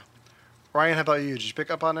 Yeah. Ryan, how about you? Did you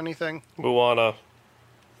pick up on anything? Moana.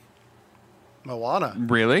 Moana.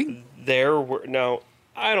 Really? No,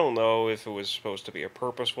 I don't know if it was supposed to be a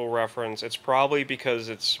purposeful reference. It's probably because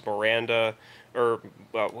it's Miranda, or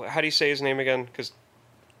how do you say his name again? Because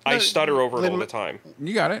I stutter over it all the time.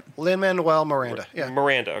 You got it. Lin-Manuel Miranda. Yeah.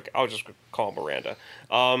 Miranda. Okay, I'll just call him Miranda.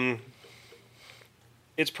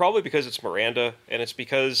 It's probably because it's Miranda, and it's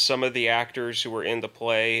because some of the actors who were in the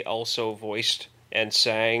play also voiced and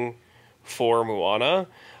sang for Moana.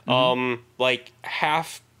 Like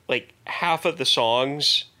half of the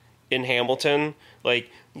songs in Hamilton, like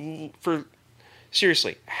half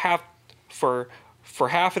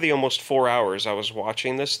of the almost 4 hours I was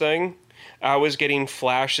watching this thing, I was getting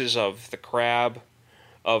flashes of the crab,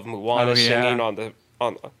 of Moana singing on the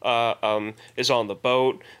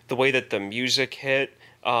boat, the way that the music hit,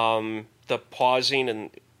 the pausing and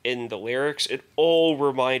in the lyrics, it all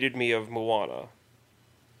reminded me of Moana.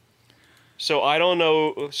 So I don't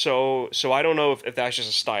know. So I don't know if that's just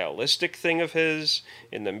a stylistic thing of his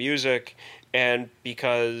in the music, and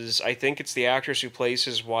because I think it's the actress who plays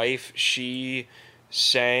his wife, she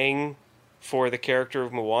sang for the character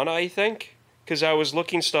of Moana. I think because I was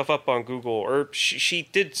looking stuff up on Google, or she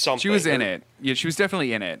did something. She was in it. Yeah, she was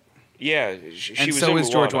definitely in it. Yeah, she And was. so in was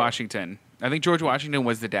George Moana. Washington. I think George Washington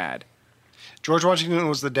was the dad. George Washington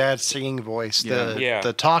was the dad's singing voice. Yeah.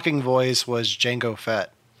 The talking voice was Jango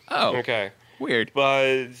Fett. Oh, Okay. weird.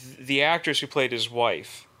 But the actress who played his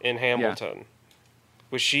wife in Hamilton,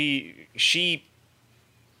 was she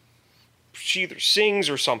either sings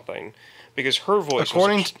or something, because her voice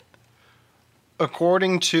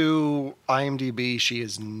According to IMDb, she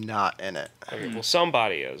is not in it. okay, well,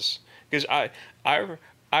 somebody is, because I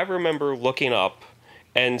remember looking up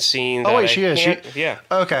and seeing that. Oh wait, she is. Yeah.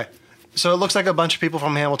 Okay. So it looks like a bunch of people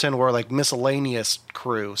from Hamilton were like miscellaneous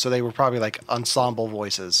crew. So they were probably like ensemble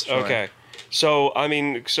voices. Okay. So I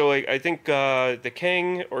mean, I think the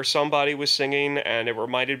King or somebody was singing, and it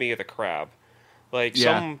reminded me of the crab. Like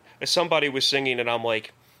somebody was singing, and I'm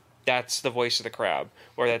like, that's the voice of the crab,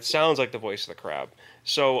 or that sounds like the voice of the crab.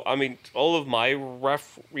 So I mean, all of my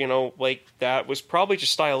like that was probably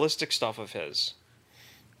just stylistic stuff of his.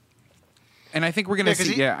 And I think we're gonna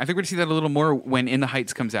see. I think we're gonna see that a little more when In the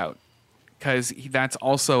Heights comes out, because that's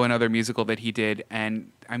also another musical that he did,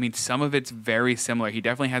 and I mean, some of it's very similar. He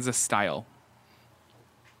definitely has a style.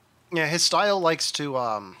 Yeah, his style likes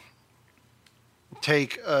to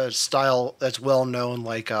take a style that's well known,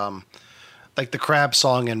 like the crab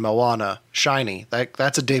song in Moana, "Shiny."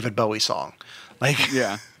 That's a David Bowie song. Like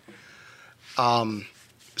Yeah.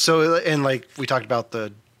 So, and like we talked about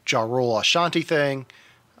the Ja Rule Ashanti thing,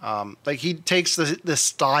 like he takes the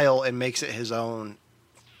style and makes it his own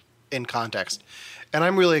in context. And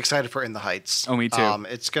I'm really excited for In the Heights. Oh, me too.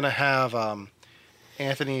 It's going to have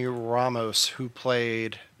Anthony Ramos, who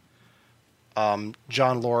played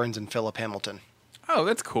John Laurens and Philip Hamilton. Oh,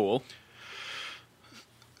 that's cool.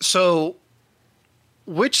 So,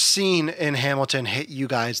 which scene in Hamilton hit you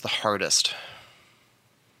guys the hardest?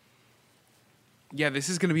 Yeah, this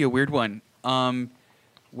is going to be a weird one.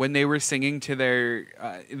 When they were singing to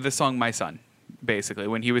the song "My Son," basically,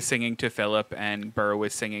 when he was singing to Philip and Burr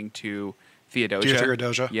was singing to Theodosia. Dear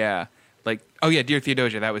Theodosia. Yeah, Dear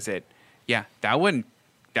Theodosia. That was it. Yeah, that one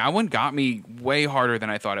got me way harder than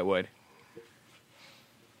I thought it would.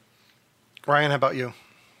 Ryan, how about you?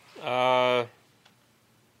 I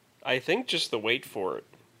think just the wait for it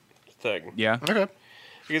thing. Yeah. Okay.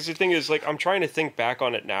 Because the thing is, like, I'm trying to think back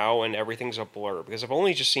on it now, and everything's a blur. Because I've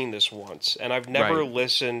only just seen this once, and I've never Right.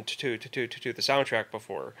 listened to the soundtrack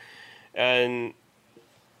before. And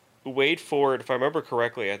wait for it, if I remember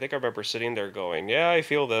correctly, I think I remember sitting there going, "Yeah, I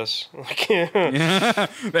feel this." Like,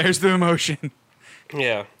 There's the emotion.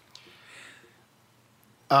 yeah.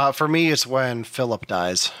 For me, it's when Philip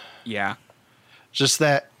dies. Yeah. Just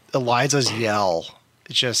that Eliza's yell.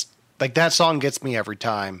 It's just like that song gets me every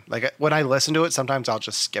time. Like when I listen to it, sometimes I'll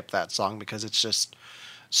just skip that song because it's just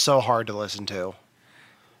so hard to listen to.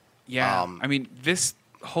 Yeah. I mean, this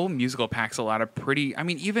whole musical packs a lot of pretty. I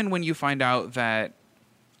mean, even when you find out that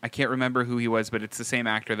I can't remember who he was, but it's the same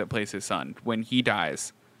actor that plays his son when he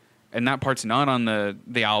dies, and that part's not on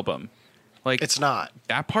the album. Like It's not.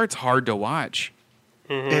 that part's hard to watch.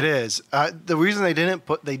 It is. The reason they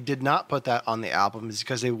did not put that on the album is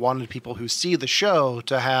because they wanted people who see the show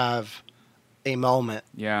to have a moment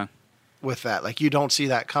Yeah. with that. Like you don't see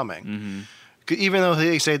that coming. Even though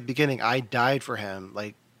they say at the beginning, "I died for him,"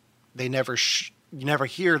 like they never you never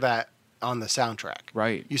hear that on the soundtrack.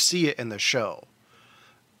 Right. You see it in the show.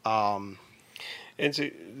 And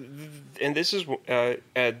this is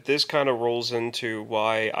this kind of rolls into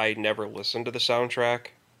why I never listened to the soundtrack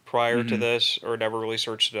prior to this, or never really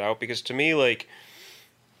searched it out, because to me, like,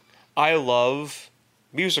 I love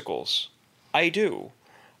musicals. I do.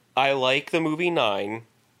 I like the movie 9,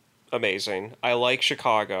 amazing. I like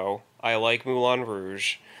Chicago. I like Moulin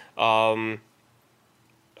Rouge. There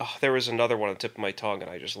was another one on the tip of my tongue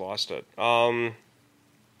and I just lost it. But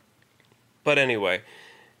anyway,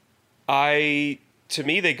 to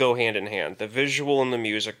me, they go hand in hand. The visual and the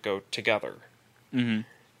music go together. Mm-hmm.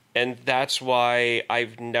 And that's why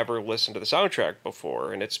I've never listened to the soundtrack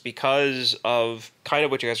before. And it's because of kind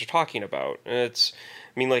of what you guys are talking about. And it's,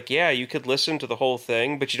 I mean, like, yeah, you could listen to the whole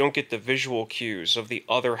thing, but you don't get the visual cues of the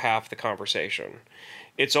other half of the conversation.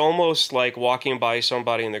 It's almost like walking by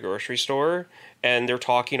somebody in the grocery store and they're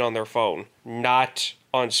talking on their phone, not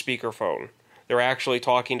on speakerphone. They're actually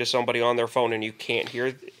talking to somebody on their phone and you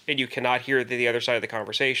cannot hear the other side of the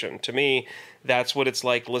conversation. To me, that's what it's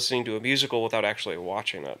like listening to a musical without actually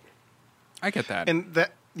watching it. I get that. And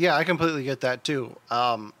that, yeah, I completely get that too.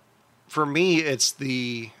 For me, it's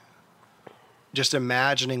just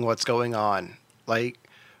imagining what's going on. Like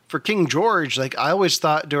for King George, like I always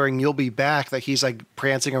thought during "You'll Be Back" that he's like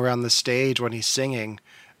prancing around the stage when he's singing,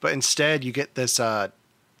 but instead you get this,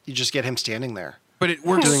 you just get him standing there. But it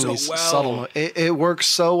works Doing so these well. subtle. It works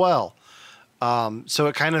so well. So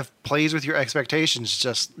it kind of plays with your expectations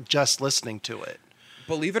just listening to it.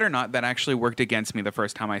 Believe it or not, that actually worked against me the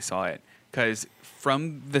first time I saw it. Because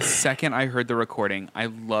from the second I heard the recording, I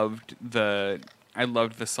loved the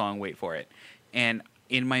song "Wait for It," and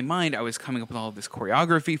in my mind, I was coming up with all of this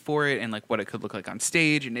choreography for it and like what it could look like on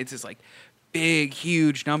stage, and it's this like big,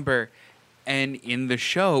 huge number. And in the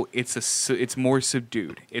show, it's more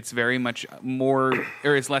subdued. It's very much more,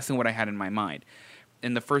 or it's less than what I had in my mind.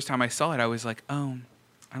 And the first time I saw it, I was like, oh,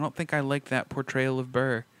 I don't think I like that portrayal of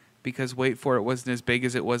Burr, because "Wait for It" wasn't as big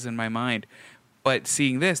as it was in my mind. But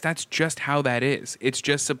seeing this, that's just how that is. It's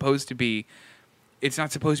just supposed to be, it's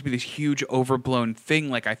not supposed to be this huge overblown thing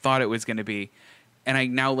like I thought it was going to be. And I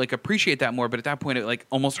now like appreciate that more, but at that point it like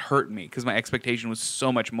almost hurt me because my expectation was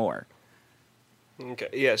so much more. Okay,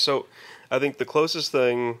 yeah, so I think the closest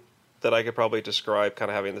thing that I could probably describe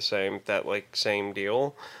kind of having the same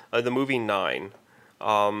deal, the movie 9.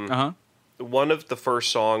 One of the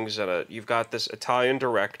first songs in it, you've got this Italian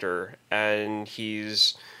director, and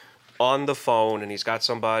he's on the phone, and he's got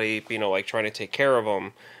somebody, like trying to take care of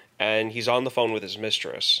him, and he's on the phone with his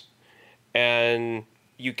mistress. And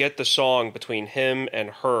you get the song between him and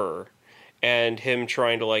her, and him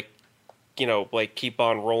trying to keep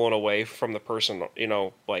on rolling away from the person,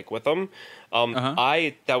 with them.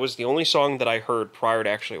 That was the only song that I heard prior to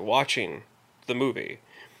actually watching the movie.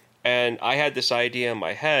 And I had this idea in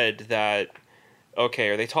my head that, okay,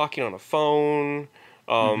 are they talking on a phone?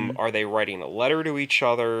 Are they writing a letter to each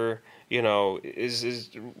other?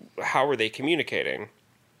 How are they communicating?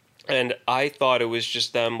 And I thought it was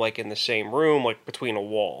just them like in the same room, like between a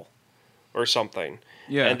wall or something.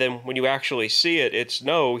 Yeah. And then when you actually see it,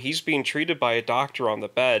 he's being treated by a doctor on the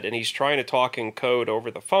bed, and he's trying to talk in code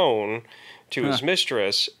over the phone to his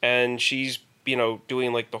mistress, and she's,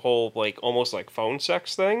 doing like the whole like almost like phone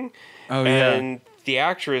sex thing. Oh, yeah. And the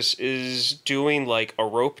actress is doing like a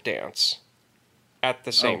rope dance at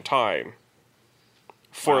the same time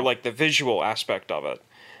for like the visual aspect of it.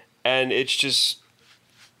 And it's just,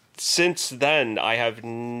 since then, I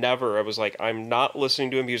was like, I'm not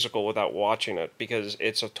listening to a musical without watching it because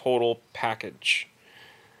it's a total package.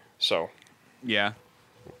 So. Yeah.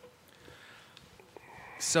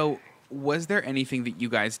 So, was there anything that you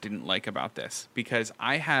guys didn't like about this? Because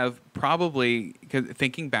I have probably,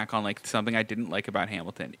 thinking back on like something I didn't like about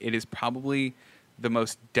Hamilton, it is probably the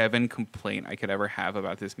most Devin complaint I could ever have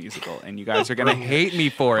about this musical, and you guys are going to hate me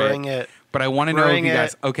for Bring it. it. But I want to know if Bring you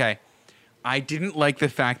guys. it. Okay, I didn't like the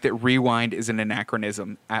fact that Rewind is an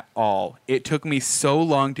anachronism at all. It took me so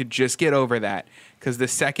long to just get over that because the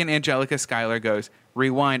second Angelica Schuyler goes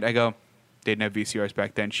Rewind, I go, they didn't have VCRs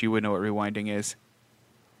back then. She would know what rewinding is.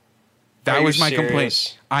 That Are was you my complaint.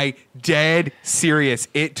 serious? I dead serious.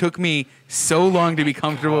 It took me so long to be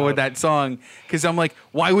comfortable with that song because I'm like,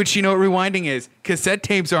 why would she know what rewinding is? Cassette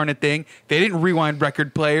tapes aren't a thing. They didn't rewind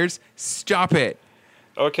record players. Stop it.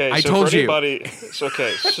 Okay, I so told for you. anybody, it's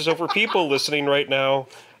okay. So for people listening right now,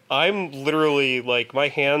 I'm literally like my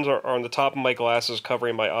hands are on the top of my glasses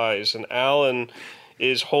covering my eyes, and Alan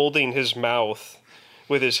is holding his mouth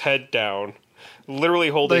with his head down, literally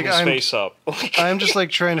holding Like, his I'm- face up. I'm just like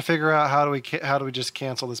trying to figure out how do we just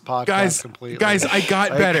cancel this podcast completely. Guys, I got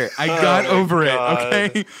Like- better. I got my over God. it,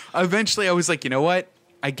 okay? Eventually, I was like, you know what?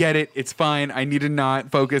 I get it. It's fine. I need to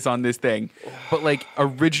not focus on this thing. But, like,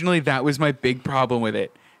 originally, that was my big problem with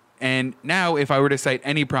it. And now, if I were to cite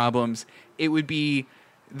any problems, it would be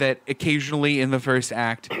that occasionally in the first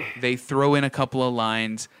act, they throw in a couple of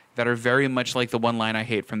lines that are very much like the one line I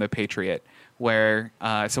hate from The Patriot, where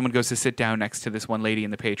someone goes to sit down next to this one lady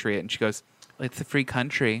in The Patriot, and she goes, it's a free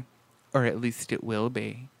country, or at least it will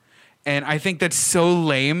be. And I think that's so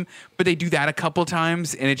lame, but they do that a couple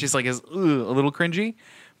times, and it just like is a little cringy.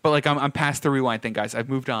 But like I'm past the rewind thing, guys. I've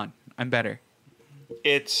moved on. I'm better.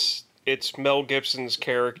 It's Mel Gibson's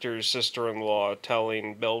character's sister-in-law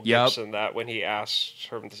telling Mel Yep. Gibson that when he asked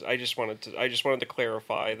her. I just wanted to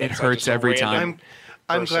clarify. That's not hurts just a every random time.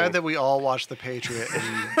 I'm person. glad that we all watched The Patriot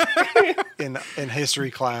in history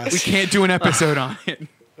class. We can't do an episode on it.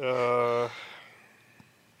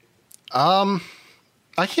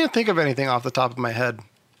 I can't think of anything off the top of my head.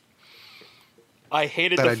 I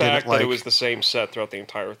hated that the I didn't fact that it like. was the same set throughout the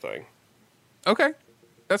entire thing. Okay,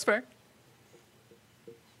 that's fair.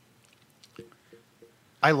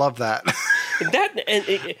 I love that. And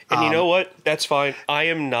you know what? That's fine. I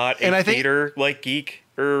am not and a I think- theater like geek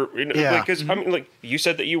or Yeah. because I mean like you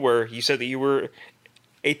said that you were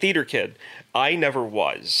a theater kid. I never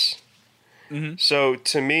was. So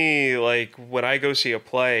to me, like when I go see a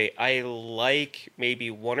play, I like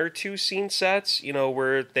maybe one or two scene sets,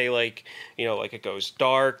 where they like it goes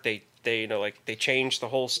dark. They they change the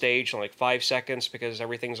whole stage in like 5 seconds because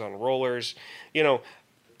everything's on rollers.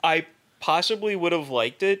 I possibly would have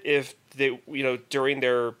liked it if they, during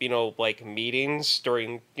their, like meetings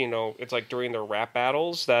during, it's like during their rap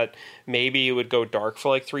battles that maybe it would go dark for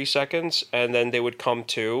like 3 seconds and then they would come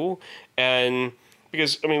to. And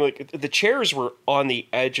because, I mean, like the chairs were on the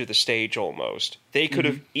edge of the stage almost. They could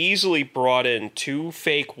have easily brought in 2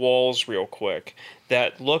 fake walls real quick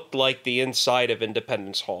that looked like the inside of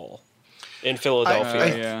Independence Hall in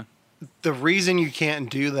Philadelphia. Yeah. The reason you can't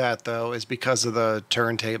do that though is because of the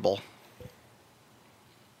turntable.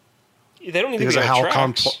 They don't need to Because be of on how tracks.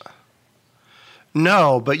 complex.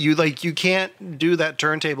 No, but you can't do that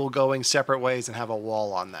turntable going separate ways and have a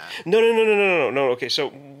wall on that. No. Okay, so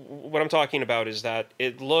what I'm talking about is that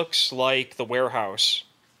it looks like the warehouse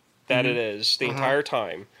that it is the entire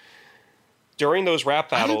time. During those rap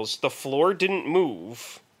battles, the floor didn't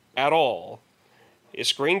move at all. The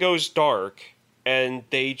screen goes dark, and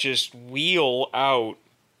they just wheel out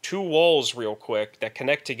 2 walls real quick that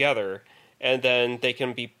connect together, and then they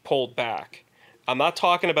can be pulled back. I'm not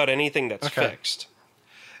talking about anything that's Okay. fixed.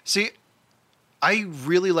 See, I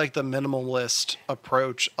really like the minimalist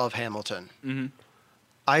approach of Hamilton. Mm-hmm.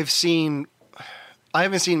 I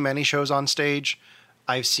haven't seen many shows on stage.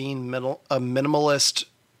 I've seen a minimalist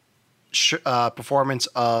performance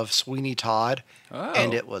of Sweeney Todd,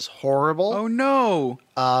 and it was horrible. Oh no.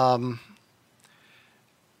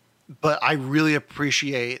 But I really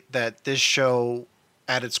appreciate that this show,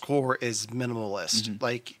 at its core, is minimalist.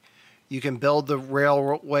 Like, you can build the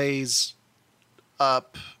railways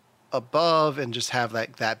up above and just have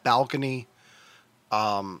that balcony.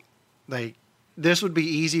 Like, this would be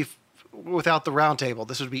easy without the round table.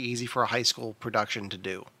 This would be easy for a high school production to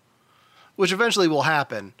do, which eventually will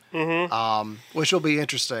happen. Which will be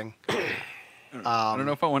interesting. I don't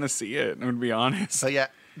know if I want to see it. I'm gonna be honest. But yeah,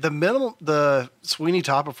 the Sweeney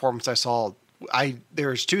Todd performance I saw,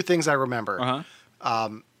 there's 2 things I remember.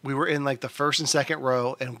 we were in like the first and second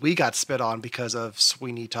row, and we got spit on because of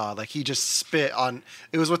Sweeney Todd. Like he just spit on.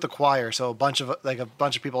 It was with the choir, so a bunch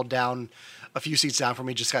of people down, a few seats down from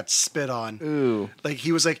me, just got spit on. Ooh. Like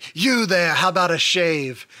he was like, "You there? How about a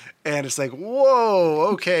shave?" And it's like, "Whoa,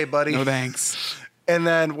 okay, buddy." No thanks. And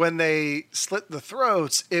then when they slit the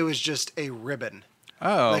throats, it was just a ribbon.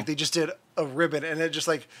 Oh. Like they just did a ribbon, and it just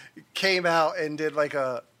like came out and did like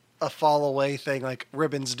a fall away thing, like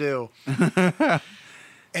ribbons do.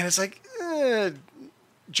 And it's like,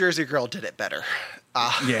 Jersey Girl did it better.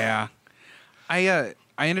 Yeah. I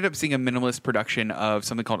ended up seeing a minimalist production of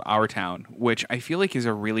something called Our Town, which I feel like is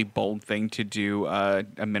a really bold thing to do a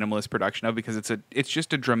minimalist production of, because it's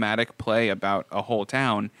just a dramatic play about a whole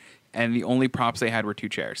town, and the only props they had were 2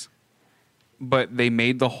 chairs. But they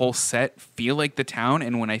made the whole set feel like the town,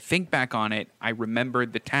 and when I think back on it, I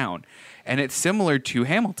remembered the town. And it's similar to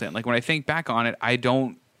Hamilton. Like when I think back on it, I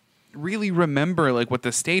don't really remember like what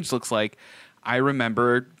the stage looks like. I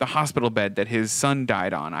remember the hospital bed that his son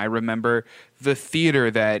died on. I remember the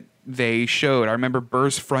theater that they showed. I remember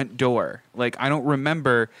Burr's front door. Like I don't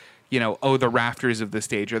remember, the rafters of the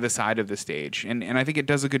stage or the side of the stage. And I think it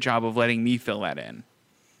does a good job of letting me fill that in.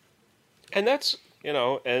 And that's,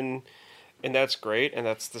 and that's great, and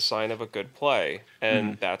that's the sign of a good play.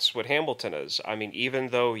 And that's what Hamilton is. I mean, even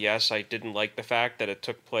though, yes, I didn't like the fact that it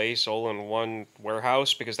took place all in one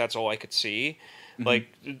warehouse, because that's all I could see. Like,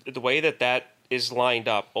 the way that is lined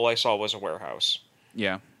up, all I saw was a warehouse.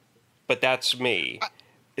 Yeah. But that's me.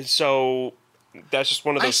 So, that's just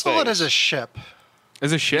one of those things. I saw it as a ship.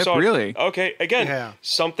 As a ship, So, really? Okay, again, Yeah.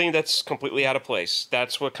 something that's completely out of place.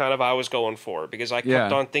 That's what kind of I was going for, because I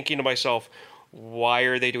kept on thinking to myself, why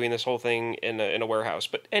are they doing this whole thing in a warehouse?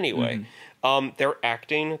 But anyway, their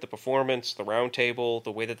acting, the performance, the round table,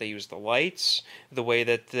 the way that they used the lights, the way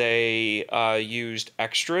that they used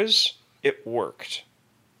extras, it worked.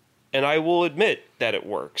 And I will admit that it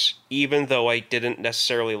works, even though I didn't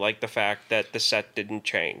necessarily like the fact that the set didn't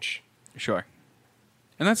change. Sure.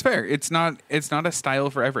 And that's fair. It's not a style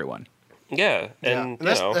for everyone. Yeah, and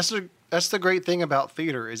that's the great thing about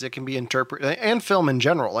theater, is it can be interpreted, and film in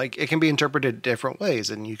general, like it can be interpreted different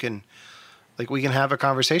ways, and we can have a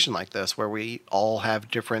conversation like this where we all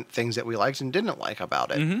have different things that we liked and didn't like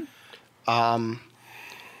about it.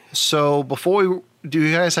 So do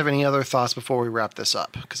you guys have any other thoughts before we wrap this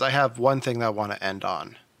up? Because I have one thing that I want to end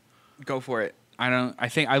on. Go for it. I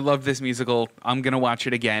think I love this musical. I'm going to watch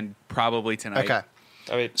it again, probably tonight. Okay.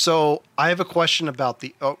 I mean, So I have a question about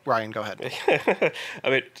Ryan, go ahead. I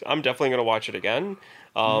mean, I'm definitely going to watch it again.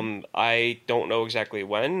 I don't know exactly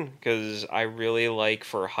when, because I really like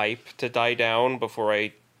for hype to die down before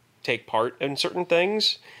I take part in certain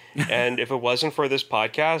things. And if it wasn't for this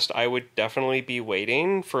podcast, I would definitely be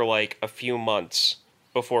waiting for like a few months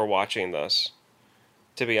before watching this,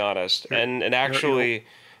 to be honest. And actually,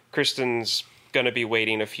 Kristen's going to be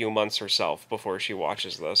waiting a few months herself before she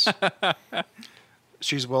watches this.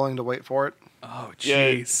 She's willing to wait for it. Oh,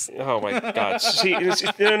 jeez. Yeah. Oh my God. See,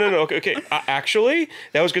 no. Okay. Actually,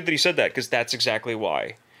 that was good that he said that, because that's exactly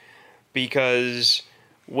why. Because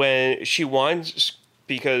when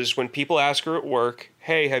people ask her at work,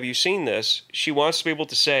 "Hey, have you seen this?" she wants to be able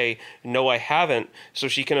to say, "No, I haven't," so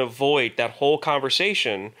she can avoid that whole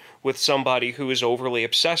conversation with somebody who is overly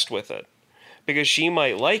obsessed with it. Because she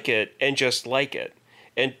might like it and just like it,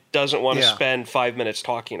 and doesn't want to spend 5 minutes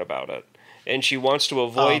talking about it. And she wants to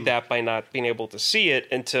avoid that by not being able to see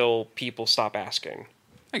it until people stop asking.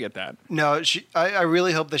 I get that. No, I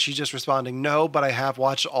really hope that she's just responding, no, but I have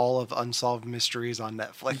watched all of Unsolved Mysteries on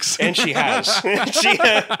Netflix. And she has.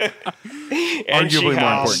 Arguably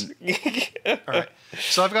more important. All right.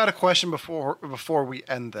 So I've got a question before we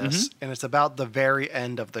end this, and it's about the very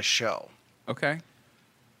end of the show. Okay.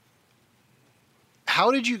 How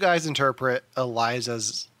did you guys interpret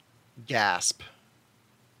Eliza's gasp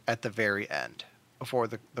at the very end, before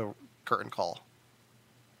the curtain call?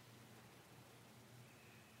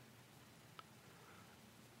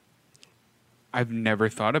 I've never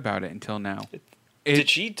thought about it until now. Did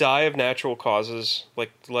she die of natural causes?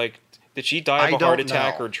 Like, did she die of a heart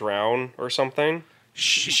attack or drown or something?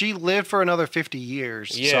 She lived for another 50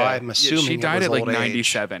 years, so Yeah. I'm assuming She died it was at like old age.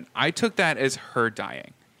 97. I took that as her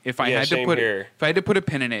dying. If I had to same put here. if I had to put a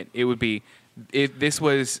pin in it, it would be if this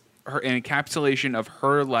was an encapsulation of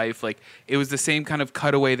her life. Like it was the same kind of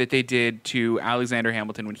cutaway that they did to Alexander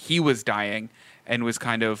Hamilton when he was dying and was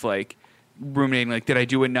kind of like ruminating, like, did I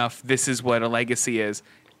do enough? This is what a legacy is.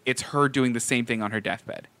 It's her doing the same thing on her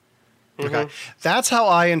deathbed. Okay. That's how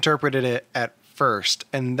I interpreted it at first.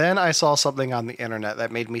 And then I saw something on the internet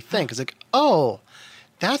that made me think. It's like, oh,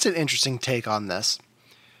 that's an interesting take on this.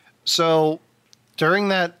 So during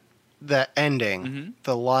that ending,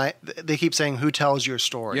 the line they keep saying, "Who tells your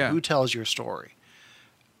story? Yeah. Who tells your story?"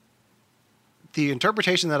 The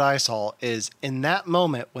interpretation that I saw is in that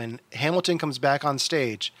moment when Hamilton comes back on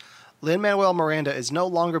stage, Lin-Manuel Miranda is no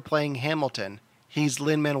longer playing Hamilton. He's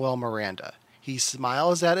Lin-Manuel Miranda. He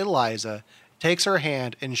smiles at Eliza, takes her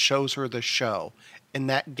hand, and shows her the show. And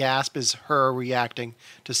that gasp is her reacting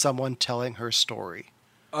to someone telling her story.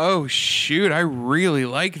 Oh, shoot. I really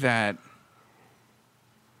like that.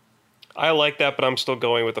 I like that, but I'm still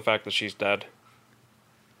going with the fact that she's dead.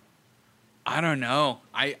 I don't know.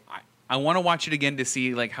 I want to watch it again to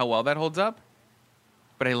see like how well that holds up,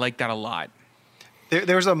 but I like that a lot.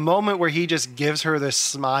 There's a moment where he just gives her this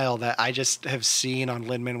smile that I just have seen on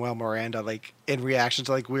Lin-Manuel Miranda, like in reaction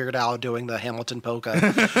to like Weird Al doing the Hamilton polka.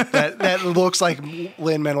 that looks like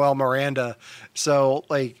Lin-Manuel Miranda. So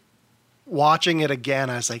like watching it again,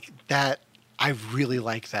 I was like, that I really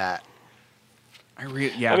like that. I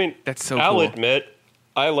mean, that's so I'll cool. admit,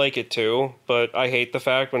 I like it too, but I hate the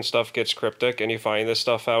fact when stuff gets cryptic and you find this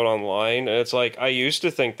stuff out online. And it's like, I used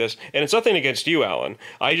to think this, and it's nothing against you, Alan.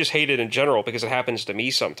 I just hate it in general because it happens to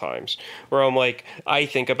me sometimes. Where I'm like, I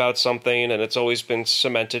think about something and it's always been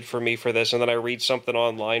cemented for me for this. And then I read something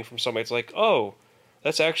online from somebody. It's like, oh,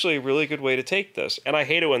 that's actually a really good way to take this. And I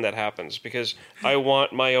hate it when that happens because I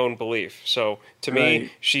want my own belief. So to me,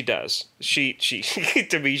 Right. she does. She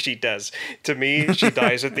to me, she does. To me, she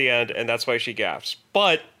dies at the end, and that's why she gasps.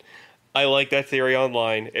 But I like that theory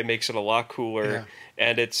online. It makes it a lot cooler. Yeah.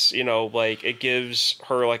 And it's, like it gives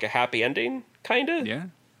her like a happy ending, kind of. Yeah,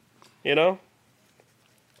 You know?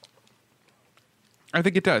 I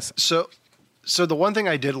think it does. So the one thing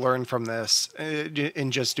I did learn from this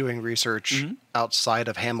in just doing research outside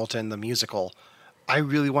of Hamilton the musical, I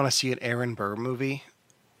really want to see an Aaron Burr movie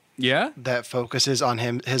Yeah, that focuses on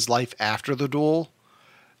his life after the duel,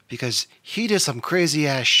 because he did some crazy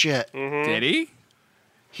ass shit. did he?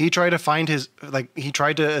 He tried to find he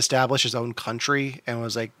tried to establish his own country and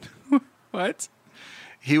was like, What?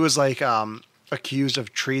 he was like accused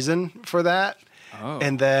of treason for that. Oh,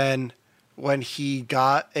 And then when he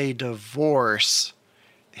got a divorce,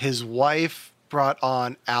 his wife brought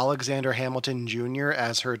on Alexander Hamilton Jr.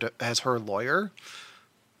 as her lawyer.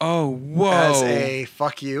 oh, whoa! As a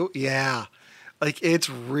fuck you. Yeah. Like it's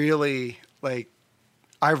really like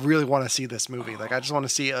I really want to see this movie. Like I just want to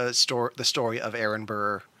see the story of Aaron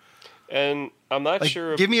Burr. And I'm not Like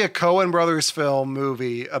sure. give me a Coen Brothers film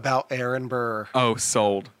movie about Aaron Burr. Oh,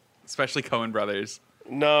 sold. Especially Coen Brothers.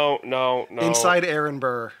 No. Inside Aaron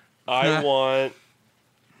Burr. What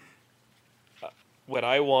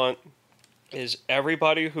I want is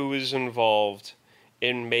everybody who is involved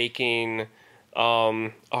in making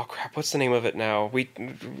oh crap, what's the name of it now? We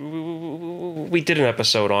did an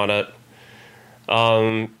episode on it.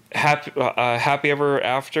 Happy Ever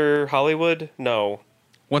After Hollywood? No.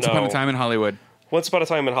 Once No. Upon a Time in Hollywood. Once Upon a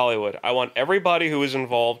Time in Hollywood. I want everybody who is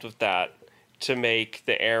involved with that to make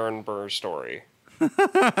the Aaron Burr story.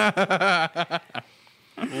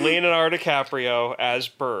 Leonardo DiCaprio as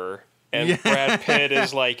Burr, and Brad Pitt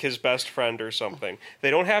is like his best friend or something.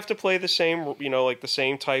 They don't have to play the same, like the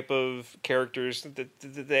same type of characters that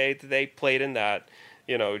they played in that.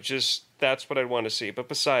 Just that's what I'd want to see. But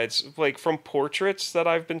besides, like from portraits that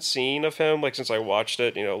I've been seeing of him, like since I watched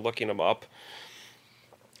it, looking him up,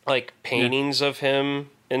 like paintings of him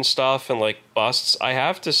and stuff, and like busts, I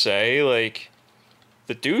have to say, like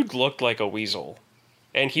the dude looked like a weasel.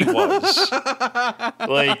 And he was.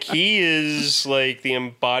 Like, he is, like, the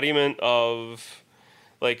embodiment of,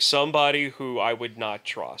 like, somebody who I would not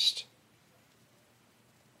trust.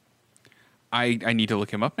 I need to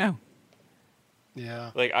look him up now.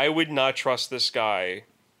 Yeah. Like, I would not trust this guy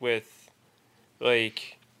with,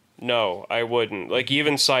 like, no, I wouldn't. Like,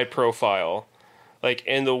 even side profile. Like,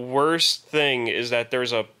 and the worst thing is that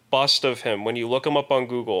there's a bust of him. When you look him up on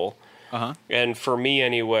Google... Uh-huh. And for me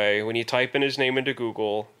anyway, when you type in his name into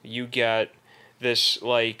Google, you get this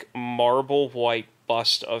like marble white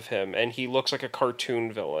bust of him, and he looks like a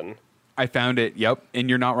cartoon villain. I found it. Yep, and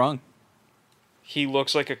you're not wrong. He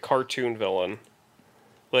looks like a cartoon villain.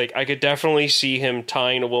 Like I could definitely see him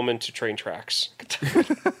tying a woman to train tracks.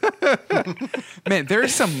 Man, there are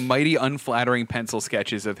some mighty unflattering pencil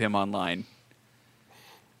sketches of him online.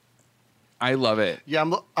 I love it. Yeah,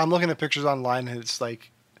 I'm looking at pictures online and it's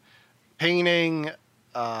like painting,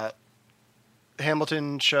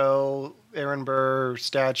 Hamilton show, Aaron Burr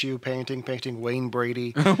statue, painting, Wayne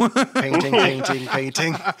Brady,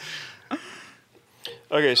 painting.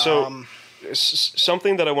 Okay, so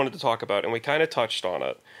something that I wanted to talk about, and we kind of touched on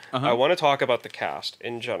it. I want to talk about the cast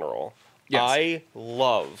in general. Yes. I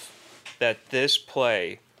love that this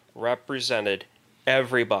play represented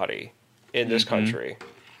everybody in this country.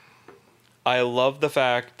 I love the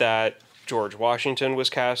fact that George Washington was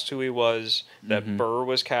cast who he was, that Burr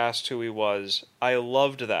was cast who he was. I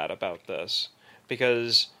loved that about this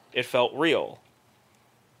because it felt real.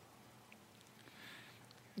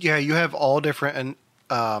 Yeah, you have all different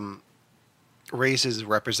races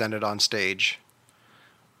represented on stage.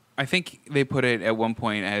 I think they put it at one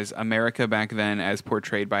point as America back then as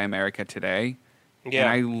portrayed by America today. Yeah. And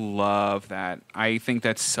I love that. I think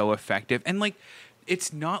that's so effective. And, like,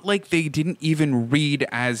 it's not like they didn't even read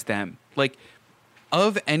as them. Like,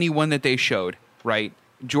 of anyone that they showed, right,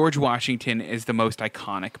 George Washington is the most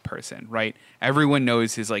iconic person, right? Everyone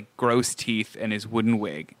knows his, like, gross teeth and his wooden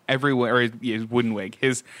wig. His wooden wig.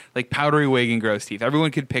 His, like, powdery wig and gross teeth.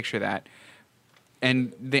 Everyone could picture that.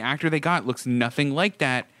 And the actor they got looks nothing like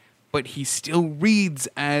that, but he still reads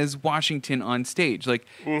as Washington on stage. Like,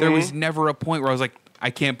 there was never a point where I was like,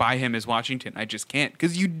 I can't buy him as Washington. I just can't.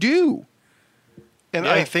 Because you do. And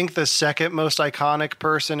I think the second most iconic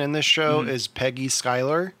person in this show is Peggy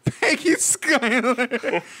Schuyler. Peggy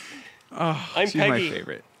Schuyler. I'm She's Peggy. my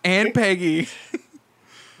favorite. And Peggy.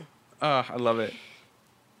 I love it.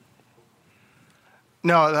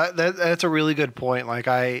 No, that's a really good point. Like,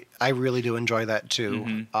 I really do enjoy that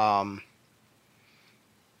too.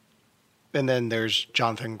 And then there's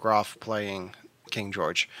Jonathan Groff playing King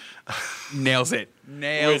George. Nails it.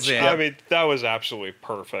 Which, I mean, that was absolutely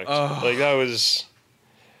perfect. Like,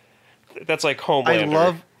 that's like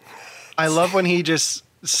Homelander. I love when he just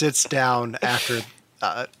sits down after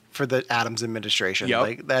for the Adams administration. Yep.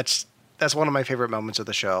 Like, that's one of my favorite moments of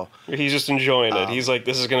the show. He's just enjoying it. He's like,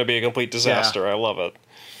 this is going to be a complete disaster. I love it.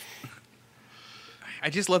 I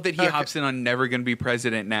just love that he hops in on Never Gonna Be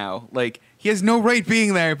President now. Like, he has no right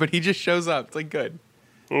being there, but he just shows up. It's like, good.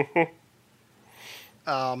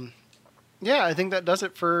 Yeah, I think that does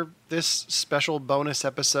it for this special bonus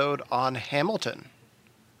episode on Hamilton.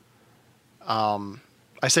 I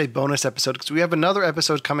say bonus episode because we have another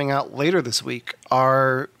episode coming out later this week.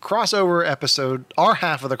 Our crossover episode, our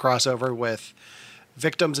half of the crossover with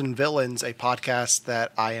Victims and Villains, a podcast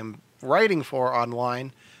that I am writing for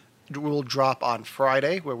online, will drop on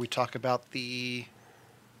Friday, where we talk about the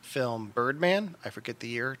film Birdman. I forget the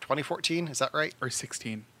year, 2014, is that right? Or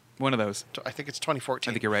 16. One of those. I think it's 2014.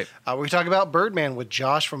 I think you're right. We talk about Birdman with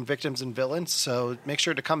Josh from Victims and Villains, so make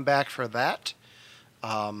sure to come back for that.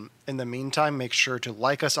 In the meantime, make sure to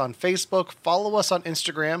like us on Facebook, follow us on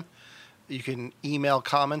Instagram. You can email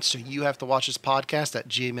comments to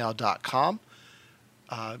youhavetoWatchThisPodcast@gmail.com.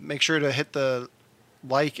 Make sure to hit the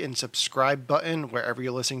like and subscribe button wherever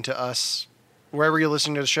you're listening to us. Wherever you're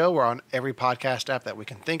listening to the show, we're on every podcast app that we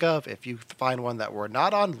can think of. If you find one that we're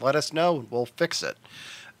not on, let us know and we'll fix it.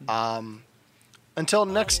 Until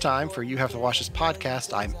next time, for You Have to Watch This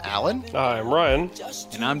Podcast, I'm Alan. I'm Ryan.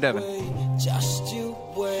 And I'm Devin. Just you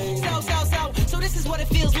wait. So this is what it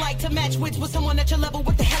feels like to match wits with someone at your level.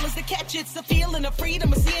 What the hell is the catch? It's a feeling of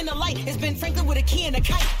freedom, of seeing the light. It's Ben Franklin with a key and a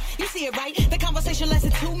kite. You see it, right? The conversation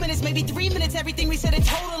lasted 2 minutes, maybe 3 minutes. Everything we said in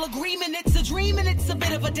total agreement. It's a dream and it's a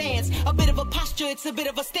bit of a dance. A bit of a posture, it's a bit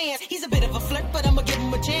of a stance. He's a bit of a flirt, but I'ma give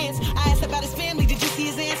him a chance. I asked about his family, did you see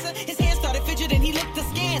his answer? His hands started fidgeting, he looked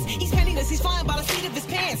askance. He's penniless, he's flying by the seat of his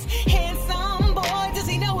pants. Handsome boy, does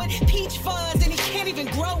he know it? Peach fuzz, and he can't even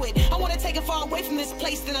grow it. I wanna take it far away from this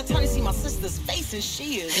place, then I turn to see my sister's face, and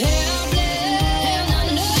she is helpless.